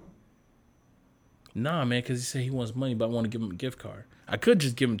dowel. Nah, man, because he said he wants money, but I want to give him a gift card. I could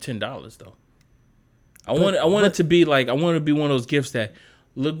just give him $10 though. I want it to be like, I want it to be one of those gifts that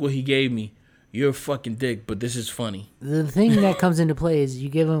look what he gave me. You're a fucking dick, but this is funny. The thing that comes into play is you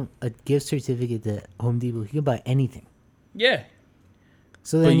give him a gift certificate to Home Depot. He can buy anything. Yeah.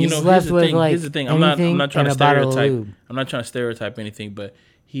 So then he's left with like here's the thing. anything I'm not trying and to a bottle of stereotype. lube. I'm not trying to stereotype anything, but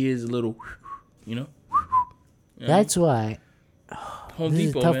he is a little, you know. That's why. Home This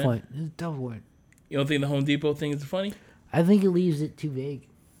Depot, is a tough man. one. This is a tough one. You don't think the Home Depot thing is funny? I think it leaves it too vague.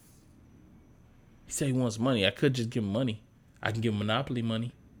 He said he wants money. I could just give him money. I can give him Monopoly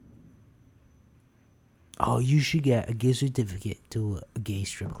money. Oh, you should get a gift certificate to a gay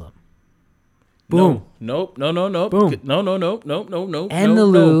strip club. Boom. No. Boom. No. And the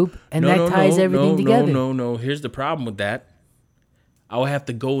lube, and that ties everything together. No. Here's the problem with that. I would have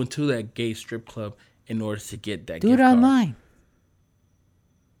to go into that gay strip club in order to get that. Do it online.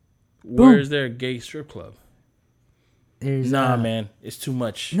 Where's there a gay strip club? There's man, it's too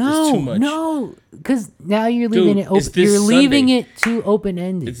much. No, it's too much. No, because now you're leaving it open. You're leaving it too open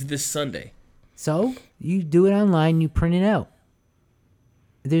ended. It's this Sunday. So you do it online. You print it out.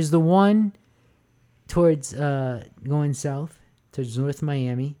 There's the one towards going south towards North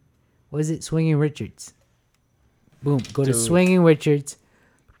Miami. What is it? Swinging Richards. Boom. Go to Swinging Richards.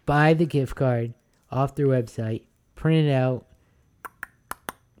 Buy the gift card off their website. Print it out.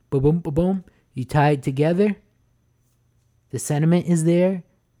 Boom, boom, boom, boom. You tie it together. The sentiment is there.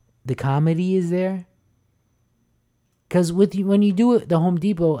 The comedy is there. Because when you do it, the Home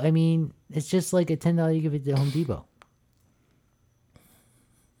Depot, I mean, it's just like a $10 you give it to Home Depot.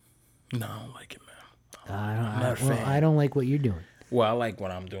 No, I don't like it, man. I'm not a fan. I don't like what you're doing. Well, I like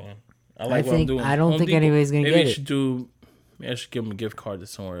what I'm doing. I don't think anybody's going to get it. Maybe I should give them a gift card to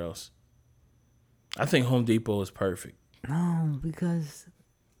somewhere else. I think Home Depot is perfect. No, because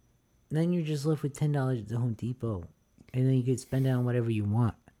then you're just left with $10 at the Home Depot. And then you could spend it on whatever you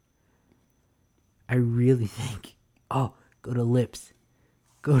want. I really think. Oh, go to Lips.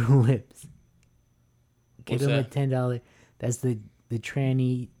 Go to Lips. Give them a $10. That's the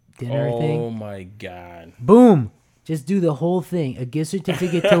tranny dinner thing. Oh my God. Boom. Just do the whole thing. A gift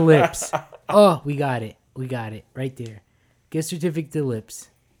certificate to Lips. Oh, we got it. We got it. Right there. Gift certificate to Lips.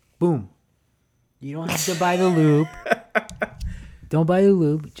 Boom. You don't have to buy the lube. Don't buy the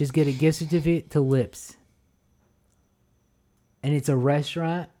lube. Just get a gift certificate to Lips. And it's a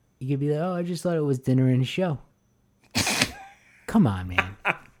restaurant. You could be like, oh, I just thought it was dinner and a show. Come on, man.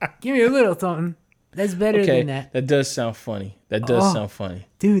 Give me a little something. That's better than that. That does sound funny. Sound funny.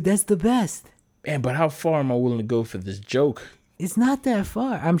 Dude, that's the best. Man, but how far am I willing to go for this joke? It's not that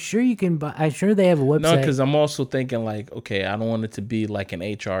far. I'm sure you can buy. I'm sure they have a website. No, because I'm also thinking like, okay, I don't want it to be like an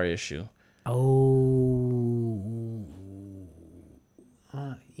HR issue. Oh.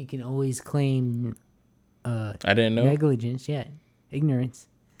 You can always claim I didn't know. Negligence, yeah. Ignorance.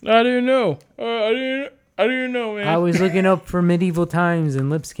 I didn't know. I didn't know, man. I was looking up for medieval times and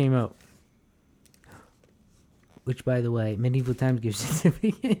Lips came out. Which, by the way, medieval times gift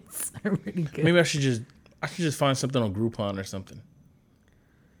certificates are pretty good. Maybe I should just find something on Groupon or something.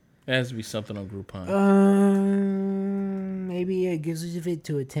 It has to be something on Groupon. Maybe a gift certificate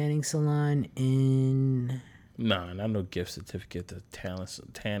to a tanning salon in... Nah, not no gift certificate to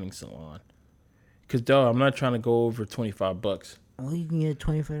tanning salon. Because, dog, I'm not trying to go over $25. Well, you can get a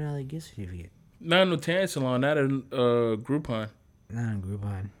 $25 gift certificate. Not in no tanning salon, not in Groupon. Not on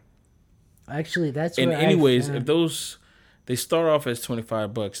Groupon. Actually, that's what anyways, if those... They start off as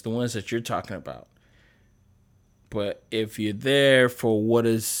 $25, the ones that you're talking about. But if you're there for what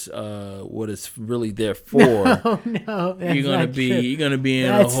is really there for, no, you're gonna be in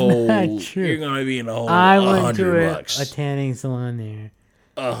that's a whole. Not true. You're gonna be in a whole. I went to a $100. tanning salon there.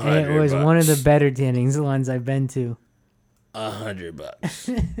 $100. It was one of the better tanning salons I've been to.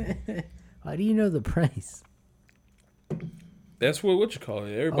 $100. How do you know the price? That's what you call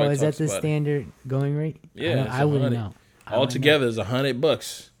it. Everybody. Is that the about standard going rate? Yeah, I wouldn't know. Altogether, it's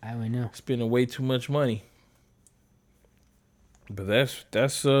 $100. I would know. Spending way too much money. But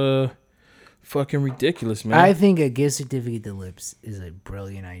that's fucking ridiculous, man. I think a gift certificate to Lips is a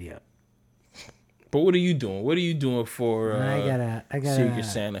brilliant idea. But what are you doing? What are you doing for I gotta Secret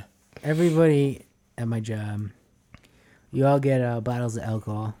Santa? Everybody at my job, you all get bottles of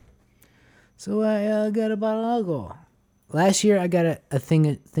alcohol. So I got a bottle of alcohol. Last year I got a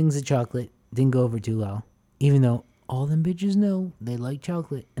things of chocolate. Didn't go over too well. Even though all them bitches know they like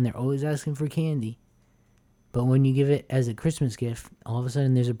chocolate and they're always asking for candy. But when you give it as a Christmas gift, all of a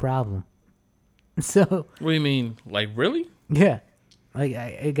sudden there's a problem. So... What do you mean? Like, really? Yeah. Like,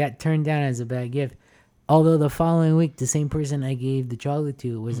 it got turned down as a bad gift. Although the following week, the same person I gave the chocolate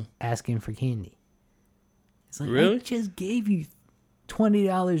to was asking for candy. It's like, really? I just gave you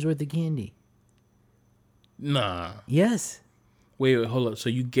 $20 worth of candy. Nah. Yes. Wait, hold up. So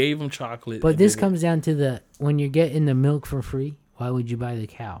you gave them chocolate. But this comes down to when you're getting the milk for free, why would you buy the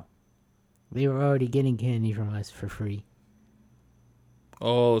cow? They were already getting candy from us for free.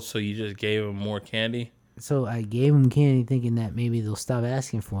 Oh, so you just gave them more candy? So I gave them candy thinking that maybe they'll stop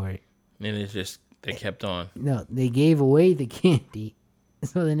asking for it. And it's just, they kept on. No, they gave away the candy.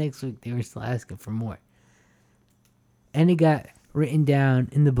 So the next week they were still asking for more. And it got written down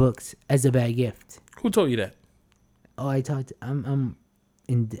in the books as a bad gift. Who told you that? Oh, I'm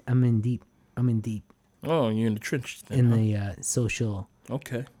in deep. Oh, you're in the trenches then, in the social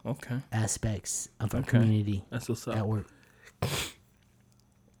Okay. aspects of our community. That's what's up. At work.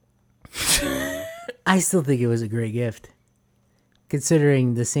 I still think it was a great gift.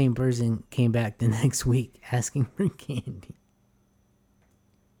 Considering the same person came back the next week asking for candy.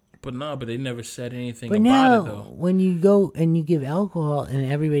 But they never said anything But about now, it, though. when you go and you give alcohol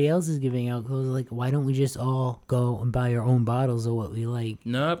and everybody else is giving alcohol, it's like, why don't we just all go and buy our own bottles of what we like?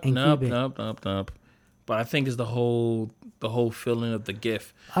 Nope. But I think it's the whole feeling of the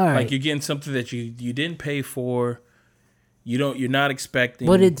gift. All right. Like you're getting something that you didn't pay for. You're not expecting.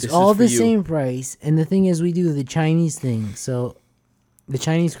 But it's this all is for the you. same price. And the thing is, we do the Chinese thing. So, the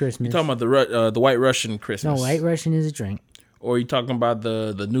Chinese Christmas. You're talking about the White Russian Christmas. No, White Russian is a drink. Or you talking about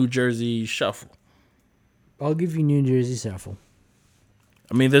the New Jersey Shuffle? I'll give you New Jersey Shuffle.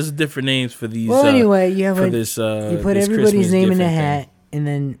 I mean, there's different names for these. Well, anyway, you have for you put this everybody's Christmas name in a gifting hat, thing. and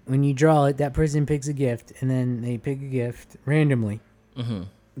then when you draw it, that person picks a gift, and then they pick a gift randomly. Mm-hmm.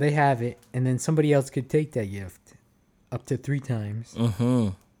 They have it, and then somebody else could take that gift up to 3 times. Mm-hmm.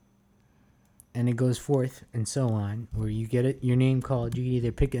 And it goes forth and so on, where you get it, your name called. You can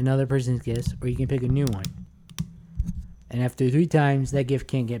either pick another person's gift, or you can pick a new one. And after 3 times, that gift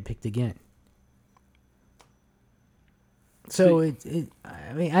can't get picked again. So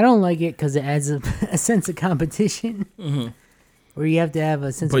I mean, I don't like it because it adds a sense of competition, where you have to have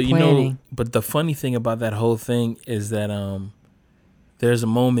a sense of planning. But the funny thing about that whole thing is that there's a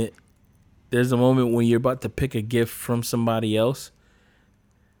moment when you're about to pick a gift from somebody else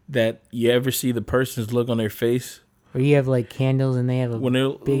that you ever see the person's look on their face. Or you have like candles and they have a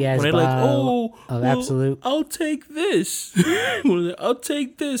big ass bottle of Absolute. I'll take this. I'll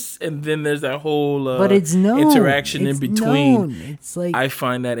take this. And then there's that whole but it's interaction in between. Known. It's like, I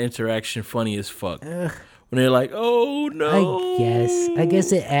find that interaction funny as fuck. When they're like, oh no. I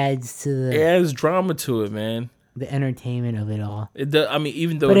guess it adds to it adds drama to it, man. The entertainment of it all. It does, I mean,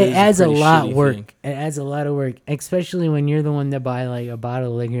 even though but it adds a lot of work. Thing. It adds a lot of work, especially when you're the one that buy like a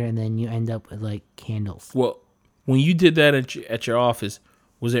bottle of liquor and then you end up with like candles. Well, when you did that at your office,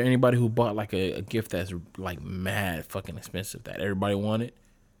 was there anybody who bought like a gift that's like mad fucking expensive that everybody wanted?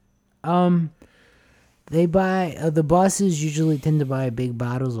 They buy the bosses usually tend to buy big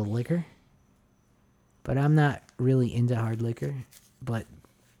bottles of liquor, but I'm not really into hard liquor, but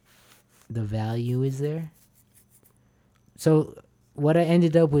the value is there. So what I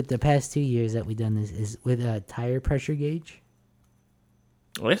ended up with the past 2 years that we've done this is with a tire pressure gauge.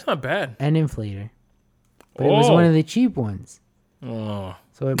 Well, that's not bad. An inflator. But it was one of the cheap ones. Oh.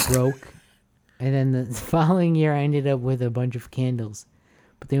 So it broke. And then the following year, I ended up with a bunch of candles.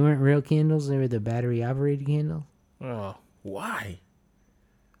 But they weren't real candles. They were the battery-operated candles. Oh, why?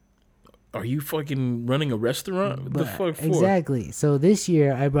 Are you fucking running a restaurant? What the fuck for? Exactly. So this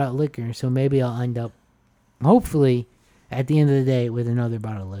year, I brought liquor. So maybe I'll end up, hopefully, at the end of the day, with another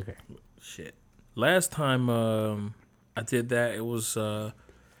bottle of liquor. Shit. Last time I did that, it was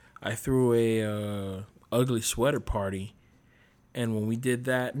I threw a ugly sweater party, and when we did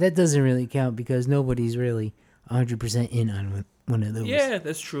that doesn't really count because nobody's really 100% in on one of those. Yeah,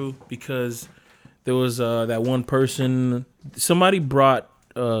 that's true, because there was that one person, somebody brought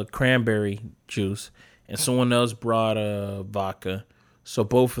cranberry juice and someone else brought vodka, so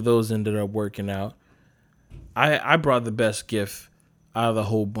both of those ended up working out. I brought the best gift out of the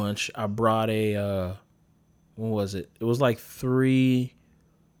whole bunch. I brought a what was it? It was like 3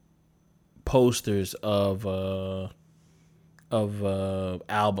 posters of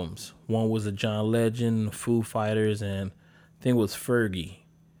albums. One was a John Legend, Foo Fighters, and I think it was Fergie.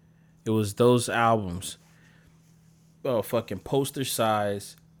 It was those albums. Oh, fucking poster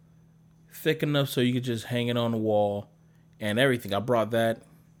size, thick enough so you could just hang it on the wall, and everything. I brought that,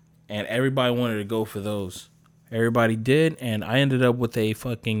 and everybody wanted to go for those. Everybody did, and I ended up with a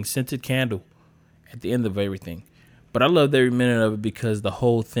fucking scented candle at the end of everything. But I loved every minute of it because the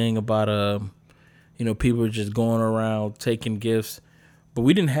whole thing about people were just going around taking gifts, but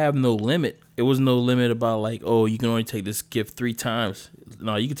we didn't have no limit. It was no limit about like, oh, you can only take this gift 3 times.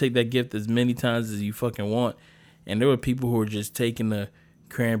 No, you can take that gift as many times as you fucking want. And there were people who were just taking the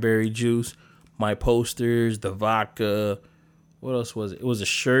cranberry juice, my posters, the vodka, What else was it? It was a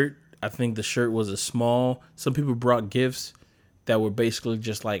shirt. I think the shirt was a small. Some people brought gifts that were basically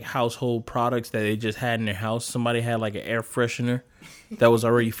just like household products that they just had in their house. Somebody had like an air freshener that was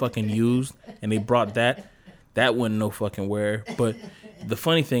already fucking used, and they brought that. That went no fucking where. But the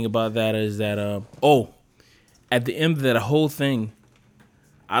funny thing about that is that, at the end of that whole thing,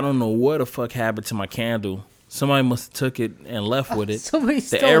 I don't know what the fuck happened to my candle. Somebody must have took it and left with it. Somebody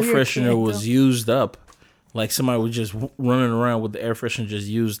The stole air your freshener candle. was used up. Like somebody was just running around with the air freshener just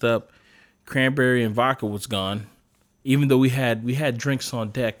used up. Cranberry and vodka was gone. Even though we had drinks on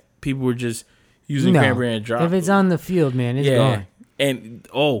deck, people were just using cranberry and drop. If it's on the field, man, it's gone. And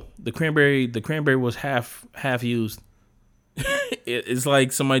the cranberry was half used. It's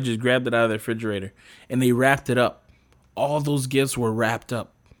like somebody just grabbed it out of the refrigerator and they wrapped it up. All those gifts were wrapped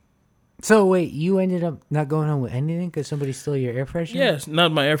up. So wait, you ended up not going home with anything because somebody stole your air freshener? Yes,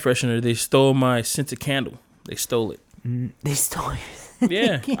 not my air freshener. They stole my scented candle. They stole it. They stole yours.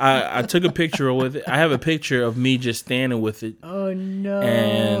 Yeah, I took a picture with it. I have a picture of me just standing with it. Oh no,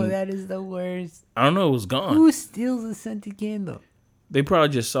 And that is the worst. I don't know, it was gone. Who steals a scented candle? They probably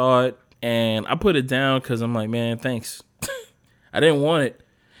just saw it, and I put it down because I'm like, man, thanks. I didn't want it,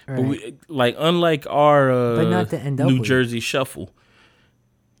 Right. but we, like unlike our But not to end up New with. Jersey shuffle,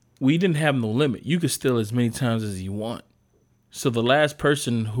 we didn't have no limit. You could steal as many times as you want. So the last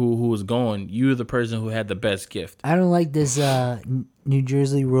person who was going, you're the person who had the best gift. I don't like this New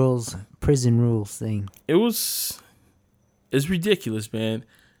Jersey rules, prison rules thing. It's ridiculous, man.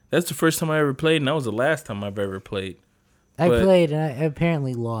 That's the first time I ever played, and that was the last time I've ever played. I But- played and I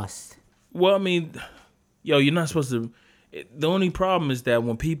apparently lost. Well, I mean, you're not supposed to. The only problem is that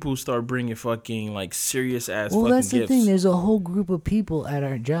when people start bringing fucking like serious ass Well, fucking that's the gifts, thing. There's a whole group of people at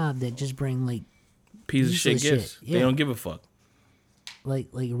our job that just bring like piece of piece shit of gifts. shit, yeah. They don't give a fuck.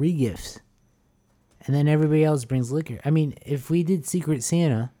 re-gifts. And then everybody else brings liquor. I mean, if we did Secret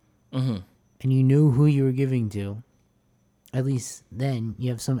Santa and you knew who you were giving to, at least then you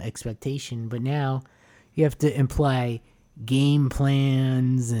have some expectation. But now you have to imply game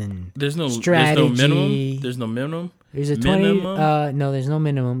plans and There's no strategy. minimum. There's no minimum. There's a 20. Minimum? No, there's no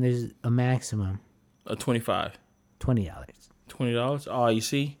minimum. There's a maximum. A $25. $20. $20. Oh, you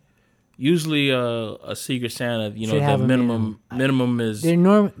see. Usually, a Secret Santa, Should the have a minimum is.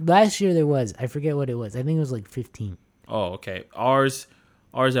 Last year there was. I forget what it was. I think it was like 15. Oh, okay. Ours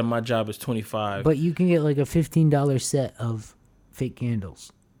at my job is 25. But you can get like a $15 set of fake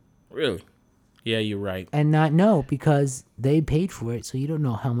candles. Really? Yeah, you're right. And not know because they paid for it, so you don't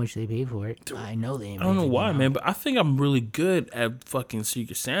know how much they paid for it. I know they. I don't know why, man, but I think I'm really good at fucking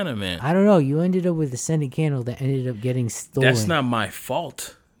Secret Santa, man. I don't know. You ended up with a scented candle that ended up getting stolen. That's not my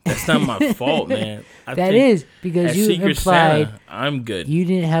fault. That's not my fault, man. That think is because at you Secret implied Santa, I'm good. you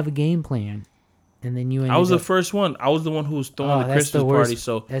didn't have a game plan, and then you ended I was up. the first one. I was the one who was throwing the that's the Christmas worst- party,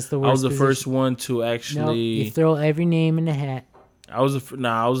 so that's the I was worst the first one to No, actually. you throw every name in the hat. I was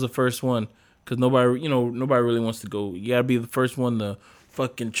the first one because nobody really wants to go. You gotta be the first one to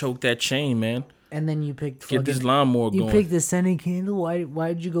fucking choke that chain, man. And then you picked. Get this fucking- lawnmower You going. picked the scented candle.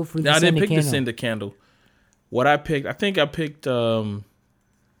 Why did you go for the No, I scented didn't pick candle? the scented candle. What I picked, I think I picked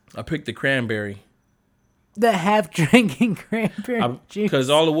the cranberry. The half drinking cranberry juice. Because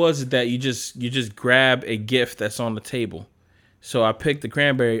all it was is that you just grab a gift that's on the table. So I picked the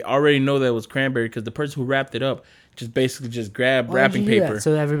cranberry. I already know that it was cranberry because the person who wrapped it up just basically just grabbed Why did wrapping you do that? paper.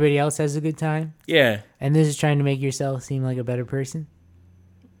 So everybody else has a good time. Yeah. And this is trying to make yourself seem like a better person.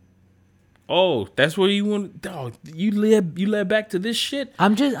 Oh, that's where you want. Dog, you led back to this shit. I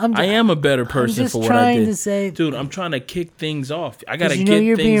am a better person just for what I trying did. to say- Dude, I'm trying to kick things off. I gotta you get know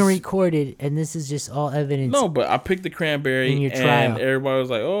you're things. being recorded, and this is just all evidence. No, but I picked the cranberry, In your and trial. everybody was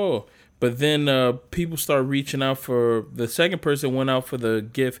like, "Oh!" But then people started reaching out for the second person. Went out for the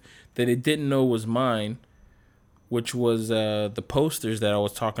gift that they didn't know was mine, which was the posters that I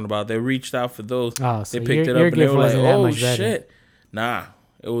was talking about. They reached out for those. Oh, so they picked your it up and they gift were like, wasn't that "Oh much better." shit!" Nah,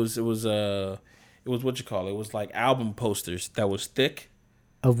 it was what you call it. It was like album posters that was thick.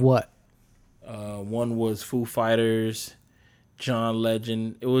 Of what? One was Foo Fighters, John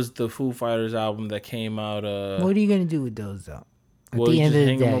Legend. It was the Foo Fighters album that came out. What are you gonna do with those though? At Well, the you end just of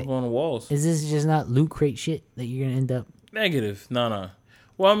the hang them day, up on the walls. is this just not loot crate shit that you're gonna end up? Negative. No.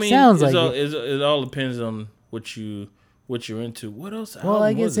 Well, I mean, Sounds like it all depends on what you're into. What else? Well, I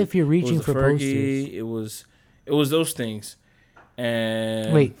album guess was it? if you're reaching It was for the Fergie. It was those things.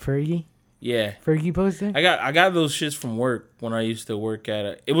 And Wait, Fergie? yeah, Fergie poster? I got those shits from work when I used to work at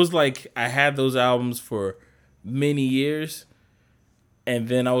it. It was like I had those albums for many years, and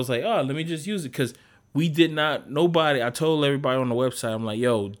then I was like, oh, let me just use it because we did not. Nobody. I told everybody on the website, I'm like,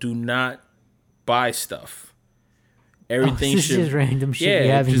 yo, do not buy stuff Everything this should is just random shit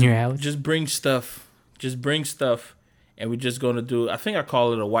you have in your house. Just bring stuff. Just bring stuff, and we're just gonna do. I think I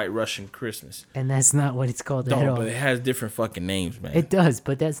call it a White Russian Christmas. And that's not what it's called at all. But it has different fucking names, man. It does,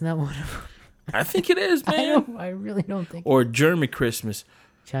 but that's not what. I think it is, man. I really don't think. Or German Christmas.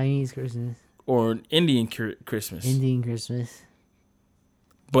 Chinese Christmas. Or Indian Christmas. Indian Christmas.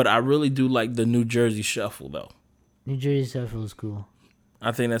 But I really do like the New Jersey Shuffle, though. New Jersey Shuffle is cool.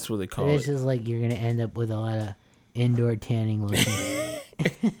 I think that's what they call It's it. just like you're gonna end up with a lot of indoor tanning looking.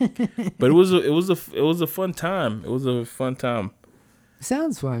 But it was a fun time. It was a fun time.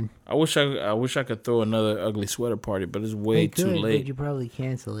 Sounds fun. I wish I could throw another ugly sweater party, but it's way too late. But you probably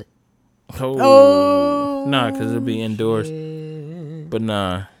cancel it. Oh, nah, because it'll be indoors. Shit. But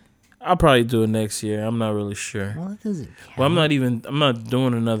nah, I'll probably do it next year. I'm not really sure. Well, it doesn't count. Well, I'm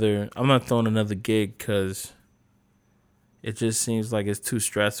not throwing another gig because it just seems like it's too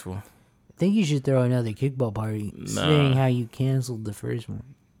stressful. I think you should throw another kickball party, seeing how you canceled the first one.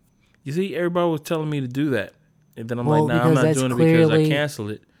 You see, everybody was telling me to do that. And then I'm Well, like, nah, I'm not because doing it that's because I clearly-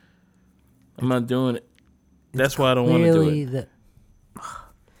 canceled it. I'm not doing it. That's why I don't want to do it.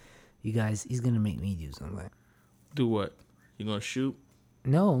 You guys, he's going to make me do something. Do what? You going to shoot?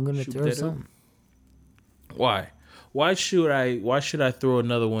 No, I'm going to Shoot throw that up? something. Why? Why should I throw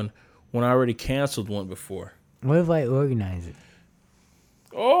another one when I already canceled one before? What if I organize it?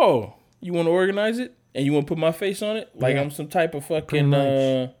 Oh, you want to organize it? And you want to put my face on it? Like Yeah. I'm some type of Pretty fucking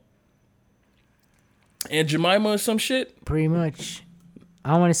much. Aunt Jemima or some shit? Pretty much.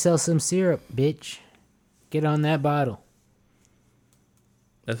 I want to sell some syrup, bitch. Get on that bottle.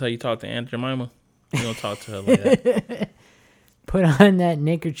 That's how you talk to Aunt Jemima? You don't talk to her like that. Put on that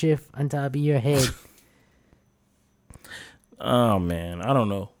neckerchief on top of your head. Oh, man. I don't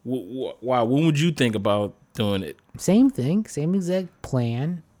know. Why? When would you think about doing it? Same thing. Same exact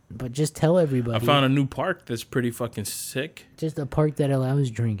plan. But just tell everybody. I found a new park that's pretty fucking sick. Just a park that allows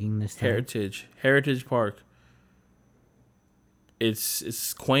drinking this time. Heritage Park.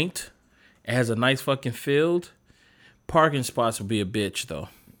 It's quaint. It has a nice fucking field. Parking spots would be a bitch though.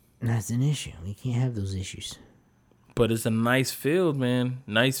 That's an issue. We can't have those issues. But it's a nice field, man.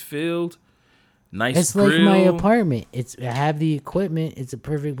 Nice field. Nice It's grill. like my apartment. I have the equipment. It's a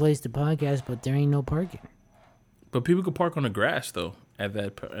perfect place to podcast, but there ain't no parking. But people could park on the grass though at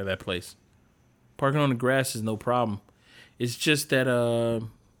that place. Parking on the grass is no problem. It's just that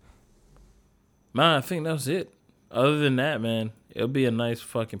man, I think that was it. Other than that, man, it'll be a nice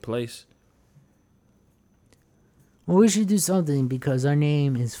fucking place. Well, we should do something because our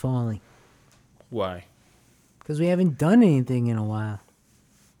name is falling. Why? Because we haven't done anything in a while.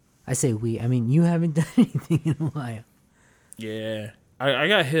 I say we. I mean, you haven't done anything in a while. Yeah. I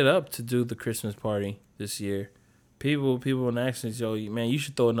got hit up to do the Christmas party this year. People in accents, yo, man, you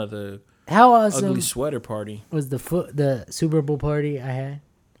should throw another How awesome ugly sweater party. was the Super Bowl party I had?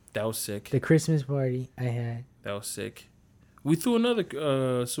 That was sick. The Christmas party I had. That was sick. We threw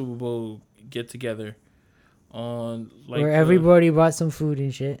another Super Bowl get together on like where everybody brought some food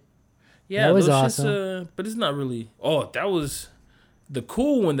and shit. yeah, that was those awesome. shits, but it's not really. Oh, that was the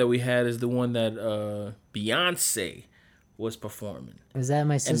cool one that we had is the one that Beyonce was performing. Was that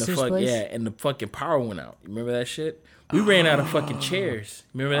my And sister's place? yeah, and the fucking power went out. You remember that shit? We ran out of fucking chairs.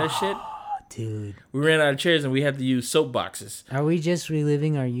 Remember that shit? Dude. We ran out of chairs and we had to use soap boxes. Are we just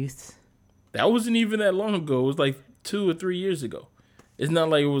reliving our youth? That wasn't even that long ago. It was like 2 or 3 years ago. It's not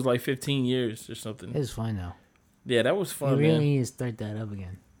like it was like 15 years or something. It was fun though. Yeah, that was fun, We really man. need to start that up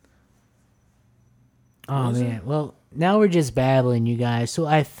again. Oh Was man. Well, now we're just babbling, you guys. So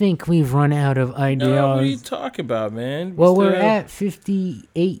I think we've run out of ideas. No, what are you talking about, man? Well, still we're have- at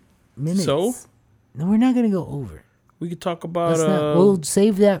 58 minutes. So? No, we're not gonna go over. We could talk about We'll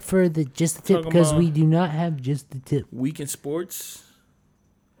save that for the just the tip talking because about- we do not have just the tip. week in sports.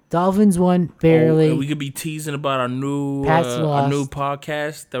 Dolphins won Oh, barely. and we could be teasing about our new Pats our new lost.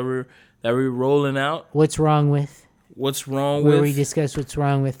 podcast that we're rolling out. What's wrong with? What's wrong Where with? we discuss what's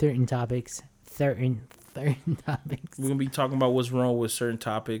wrong with certain topics. Certain topics. We're gonna be talking about what's wrong with certain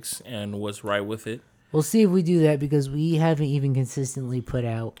topics and what's right with it. We'll see if we do that because we haven't even consistently put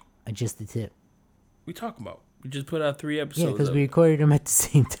out a just the tip. We talk about. We just put out 3 Yeah, episodes. because of we it. recorded them at the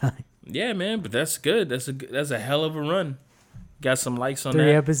same time. Yeah, man, but that's good. That's a hell of a run. Got some likes on 3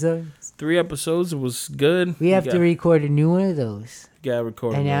 that. episodes. 3 episodes. It was good. We have to record a new one of those. Got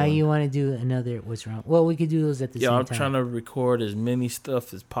record. And now one. you want to do another what's wrong. Well, we could do those at the Yeah, same I'm time. trying to record as many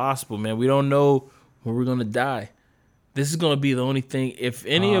stuff as possible, man. We don't know when we're gonna die. This is gonna be the only thing. If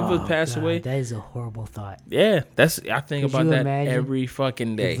any of us pass God, away, that is a horrible thought. yeah, I think Could about you that imagine every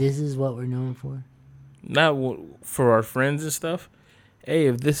fucking day. If this is what we're known for. Not for our friends and stuff. Hey,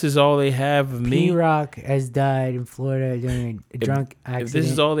 if this is all they have of me, P-Rock has died in Florida during a drunk accident. if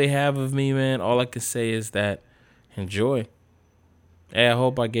this is all they have of me, man, all I can say is that enjoy. Hey, I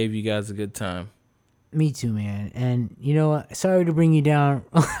hope I gave you guys a good time. Me too, man. And you know what? Sorry to bring you down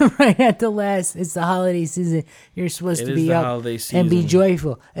right at the last. It's the holiday season. You're supposed to be up and be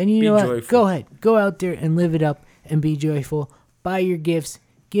joyful. And you know what? Go ahead. Go out there and live it up and be joyful. Buy your gifts.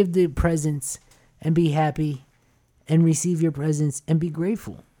 Give the presents and be happy. And receive your presents and be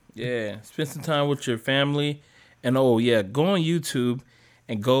grateful. Yeah. Spend some time with your family. And oh, yeah. Go on YouTube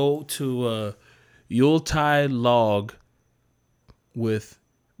and go to Yuletide Log with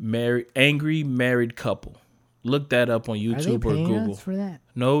angry married couple. Look that up on YouTube or Google. Us for that?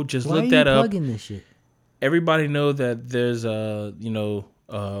 No, just look that up. Why are you plugging this shit? Everybody know that there's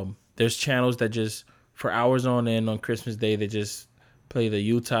there's channels that just for hours on end on Christmas Day they just play the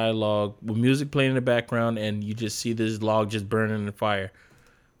Yuletide Log with music playing in the background and you just see this log just burning in the fire.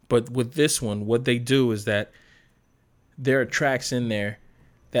 But with this one, what they do is that there are tracks in there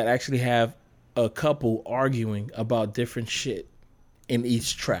that actually have a couple arguing about different shit in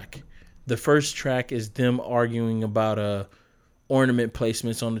each track. The first track is them arguing about ornament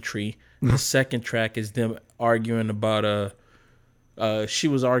placements on the tree. The second track is them arguing about she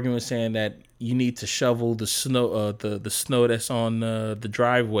was arguing saying that you need to shovel the snow the snow that's on the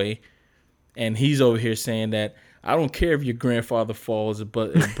driveway, and he's over here saying that I don't care if your grandfather falls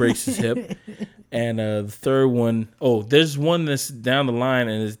but it breaks his hip. And the third one, there's one that's down the line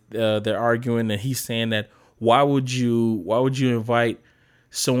and they're arguing and he's saying that why would you invite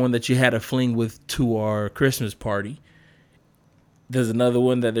someone that you had a fling with to our Christmas party? There's another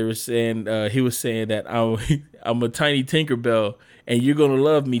one that they were saying, he was saying that I'm a tiny Tinkerbell and you're going to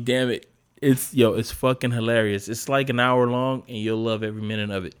love me, damn it. It's fucking hilarious. It's like an hour long and you'll love every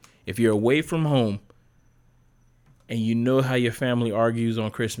minute of it. If you're away from home and you know how your family argues on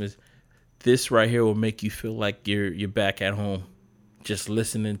Christmas, this right here will make you feel like you're back at home. Just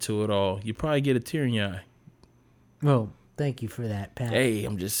listening to it all. You probably get a tear in your eye. Well, thank you for that, Pat. Hey,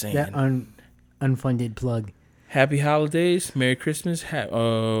 I'm just saying. That unfunded plug. Happy holidays, Merry Christmas. We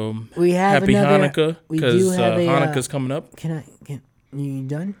have Happy Hanukkah because Hanukkah's coming up. Can you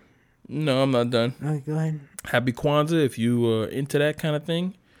done? No, I'm not done. All right, go ahead. Happy Kwanzaa if you into that kind of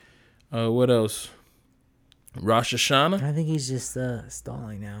thing. What else? Rosh Hashanah. I think he's just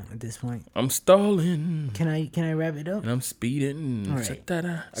stalling now at this point. I'm stalling. Can I wrap it up? And I'm speeding. All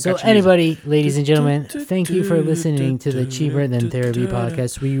right. So anybody, ladies and gentlemen, thank you for listening to the Cheaper Than Therapy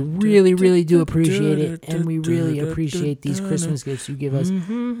podcast. We really, really do appreciate it, and we really appreciate these Christmas gifts you give us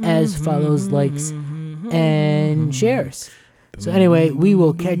as follows, likes, and shares. So anyway, we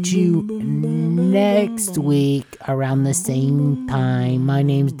will catch you next week around the same time. My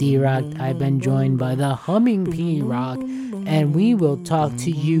name's D-Rock. I've been joined by the humming P-Rock. And we will talk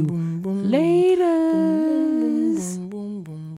to you later.